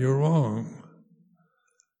that, you're wrong.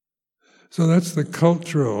 So that's the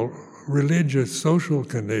cultural, religious, social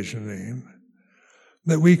conditioning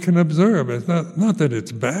that we can observe. It's not that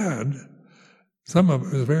it's bad. Some of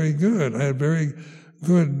it was very good. I had very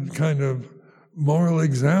good kind of moral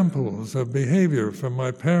examples of behavior from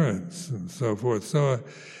my parents and so forth. So,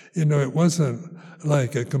 it wasn't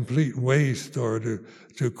like a complete waste or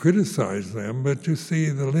to criticize them, but to see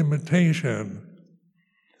the limitation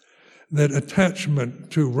that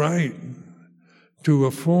attachment to right, to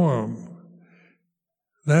a form,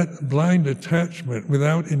 that blind attachment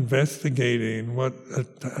without investigating what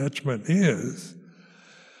attachment is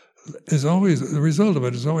always, the result of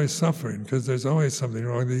it is always suffering, because there's always something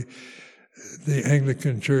wrong. The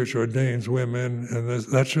Anglican Church ordains women, and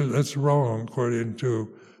that's wrong according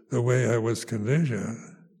to the way I was conditioned.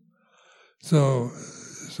 So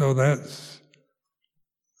that's,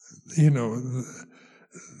 then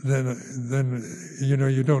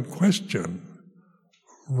you don't question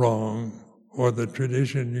wrong or the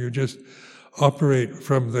tradition, you just operate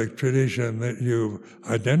from the tradition that you've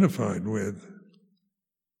identified with.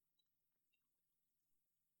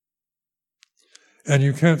 And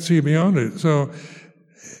you can't see beyond it. So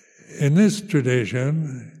in this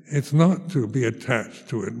tradition, it's not to be attached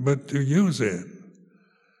to it, but to use it.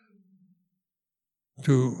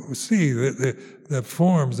 To see that the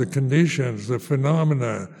forms, the conditions, the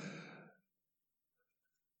phenomena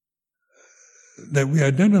that we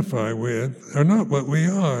identify with are not what we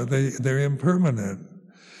are. They're impermanent.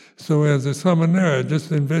 So as a samanera,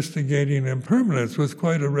 just investigating impermanence was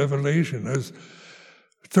quite a revelation. I was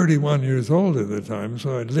 31 years old at the time,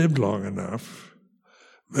 so I'd lived long enough,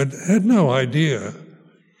 but had no idea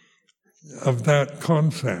of that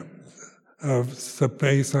concept of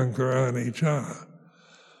sape sankhara anicca.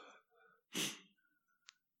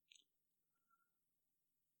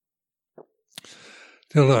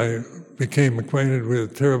 Till I became acquainted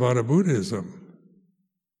with Theravada Buddhism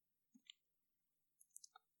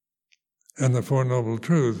and the Four Noble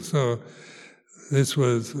Truths. So this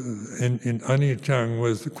was, in Aniccang,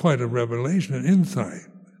 was quite a revelation, an insight.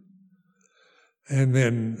 And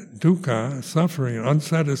then dukkha, suffering,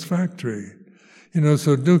 unsatisfactory.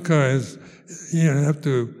 So dukkha is,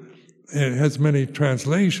 it has many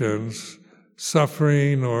translations,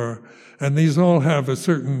 suffering, and these all have a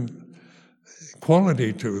certain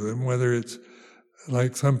quality to them, whether it's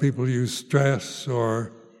like some people use stress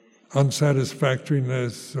or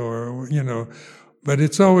unsatisfactoriness or, but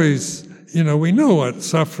it's always, we know what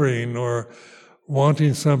suffering or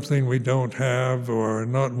wanting something we don't have or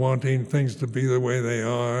not wanting things to be the way they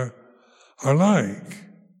are like.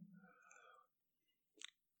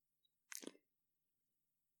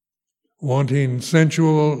 Wanting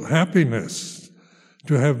sensual happiness,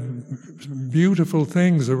 to have beautiful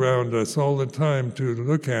things around us all the time to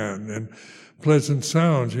look at, and pleasant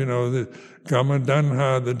sounds, the kama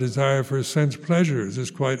danha, the desire for sense pleasures, is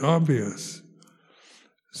quite obvious.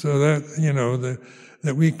 So that,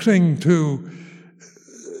 that we cling to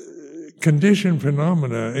conditioned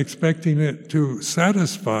phenomena, expecting it to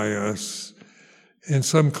satisfy us in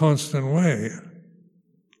some constant way.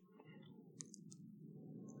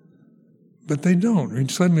 But they don't. We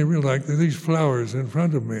suddenly realize that these flowers in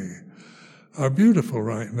front of me are beautiful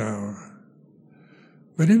right now.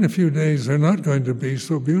 But in a few days, they're not going to be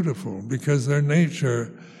so beautiful because their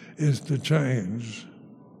nature is to change.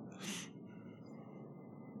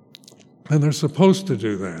 And they're supposed to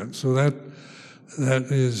do that. So that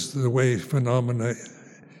is the way phenomena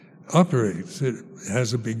operates. It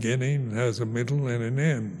has a beginning, has a middle, and an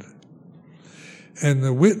end. And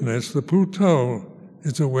the witness, the Puto,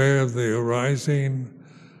 is aware of the arising,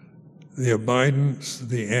 the abidance,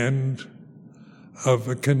 the end of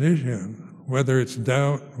a condition, whether it's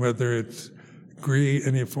doubt, whether it's greed,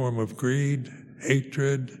 any form of greed,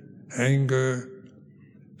 hatred, anger,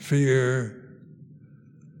 fear,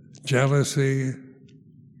 jealousy,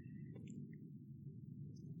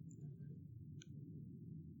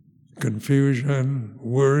 confusion,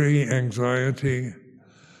 worry, anxiety.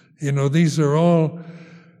 These are all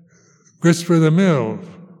grist for the mill.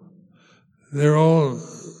 They're all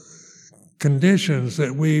conditions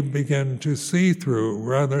that we begin to see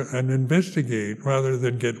through and investigate rather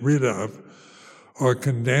than get rid of or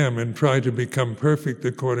condemn and try to become perfect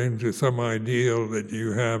according to some ideal that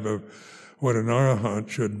you have of what an arahant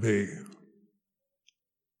should be.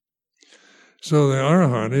 So the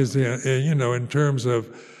Arahant is, in terms of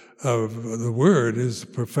the word, is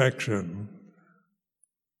perfection.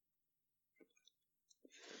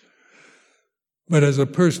 But as a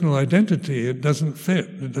personal identity, it doesn't fit.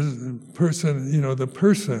 It doesn't, the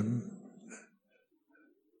person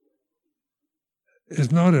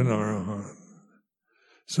is not an Arahant.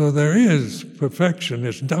 So there is perfection.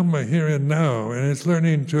 It's Dhamma here and now, and it's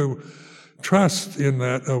learning to trust in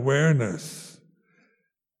that awareness,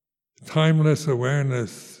 timeless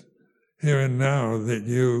awareness here and now, that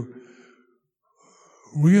you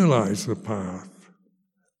realize the path,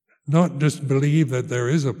 not just believe that there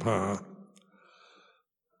is a path,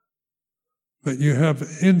 but you have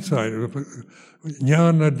insight.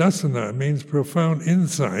 Jnana dasana means profound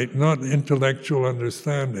insight, not intellectual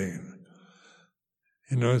understanding.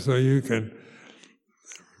 So you can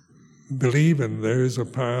believe in there is a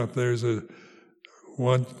path, there's a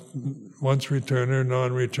once returner,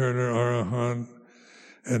 non-returner, Arahant,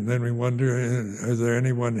 and then we wonder, is there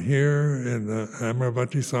anyone here in the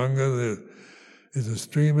Amaravati Sangha that is a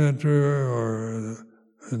stream enterer,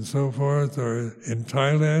 and so forth, or in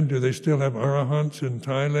Thailand, do they still have Arahants in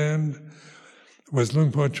Thailand? Was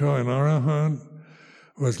Luang Por Chah an Arahant?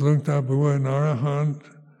 Was Luang Ta Bua an Arahant?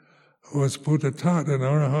 Was Buddha Tat an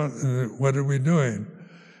Arahant? And what are we doing?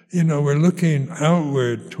 We're looking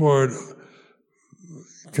outward toward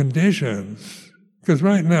conditions, because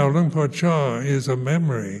right now Luang Por Chah is a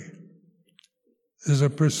memory, is a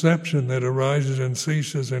perception that arises and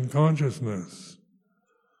ceases in consciousness.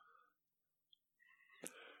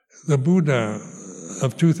 The Buddha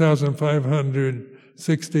of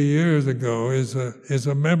 2,560 years ago is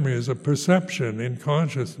a memory, is a perception in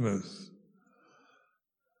consciousness.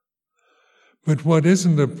 But what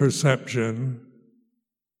isn't a perception,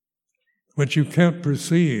 what you can't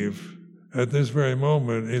perceive at this very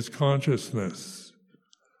moment, is consciousness.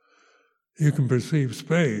 You can perceive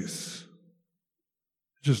space.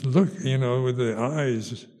 Just look, with the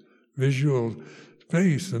eyes, visual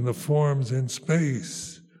space and the forms in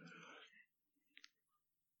space.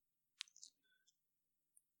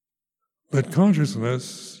 But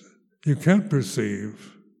consciousness, you can't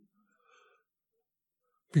perceive,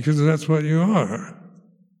 because that's what you are.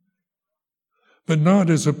 But not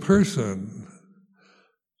as a person.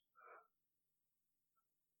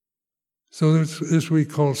 So this we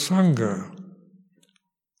call Sangha,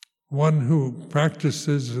 one who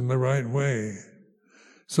practices in the right way.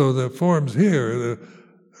 So the forms here, the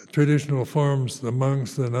traditional forms, the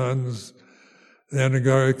monks, the nuns, the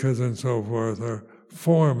Anagarikas and so forth, are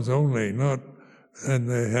forms only, and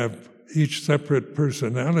they have each separate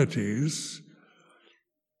personalities,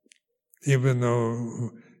 even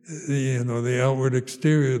though the outward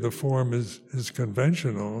exterior, the form is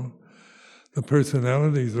conventional, the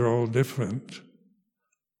personalities are all different.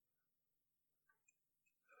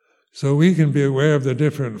 So we can be aware of the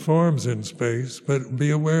different forms in space, but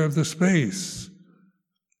be aware of the space.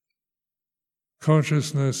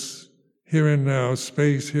 Consciousness here and now,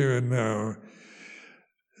 space here and now,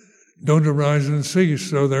 don't arise and cease,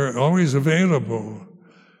 so they're always available.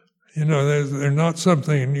 They're not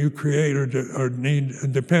something you create or need,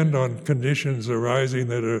 depend on conditions arising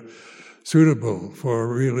that are suitable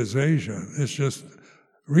for realization. It's just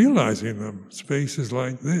realizing them. Space is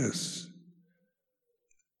like this.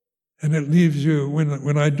 And it leaves you,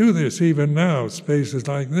 when I do this, even now, space is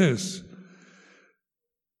like this.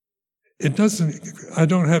 I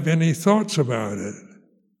don't have any thoughts about it.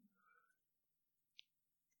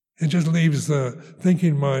 It just leaves the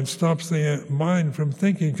thinking mind, stops the mind from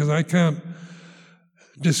thinking, because I can't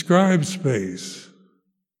describe space.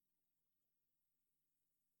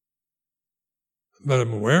 But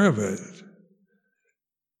I'm aware of it.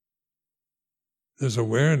 There's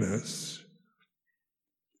awareness.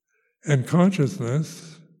 And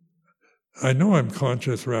consciousness, I know I'm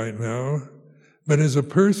conscious right now, but as a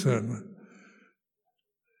person,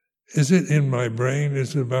 is it in my brain?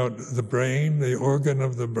 Is it about the brain, the organ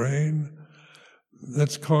of the brain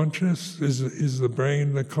that's conscious? Is the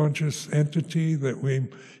brain the conscious entity that we,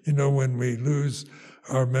 when we lose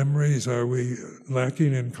our memories, are we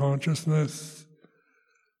lacking in consciousness?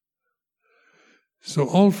 So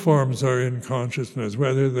all forms are in consciousness,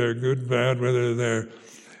 whether they're good, bad, whether they're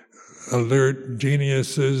alert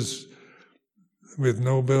geniuses with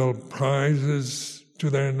Nobel Prizes to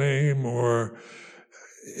their name, or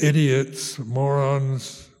idiots,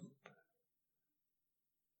 morons,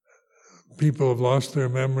 people have lost their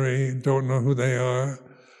memory, don't know who they are.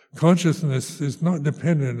 Consciousness is not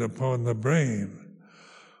dependent upon the brain.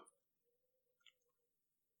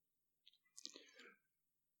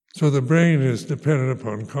 So the brain is dependent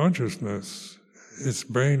upon consciousness. Its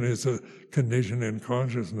brain is condition in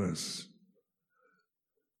consciousness.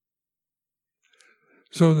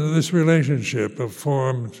 So this relationship of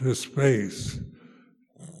form to space,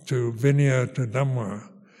 to Vinaya to Dhamma,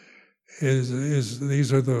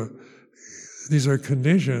 these are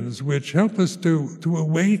conditions which help us to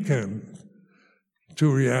awaken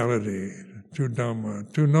to reality, to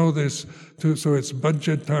Dhamma, to know this. So it's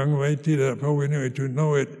bhajatang vaitida bhavinaya, to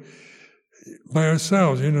know it by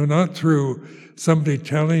ourselves. Not through somebody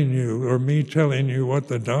telling you or me telling you what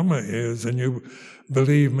the Dhamma is, and you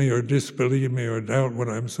believe me or disbelieve me or doubt what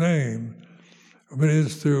I'm saying, but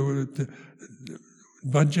it's through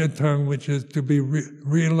bhajatang, which is to be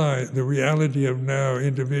realized, the reality of now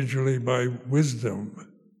individually by wisdom.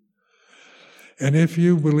 And if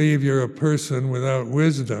you believe you're a person without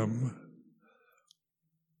wisdom,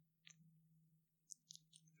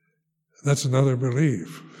 that's another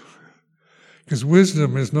belief. Because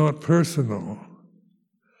wisdom is not personal.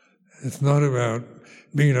 It's not about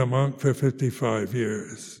being a monk for 55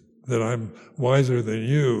 years, that I'm wiser than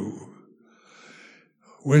you.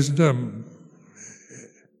 Wisdom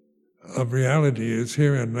of reality is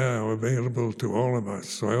here and now, available to all of us.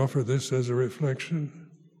 So I offer this as a reflection.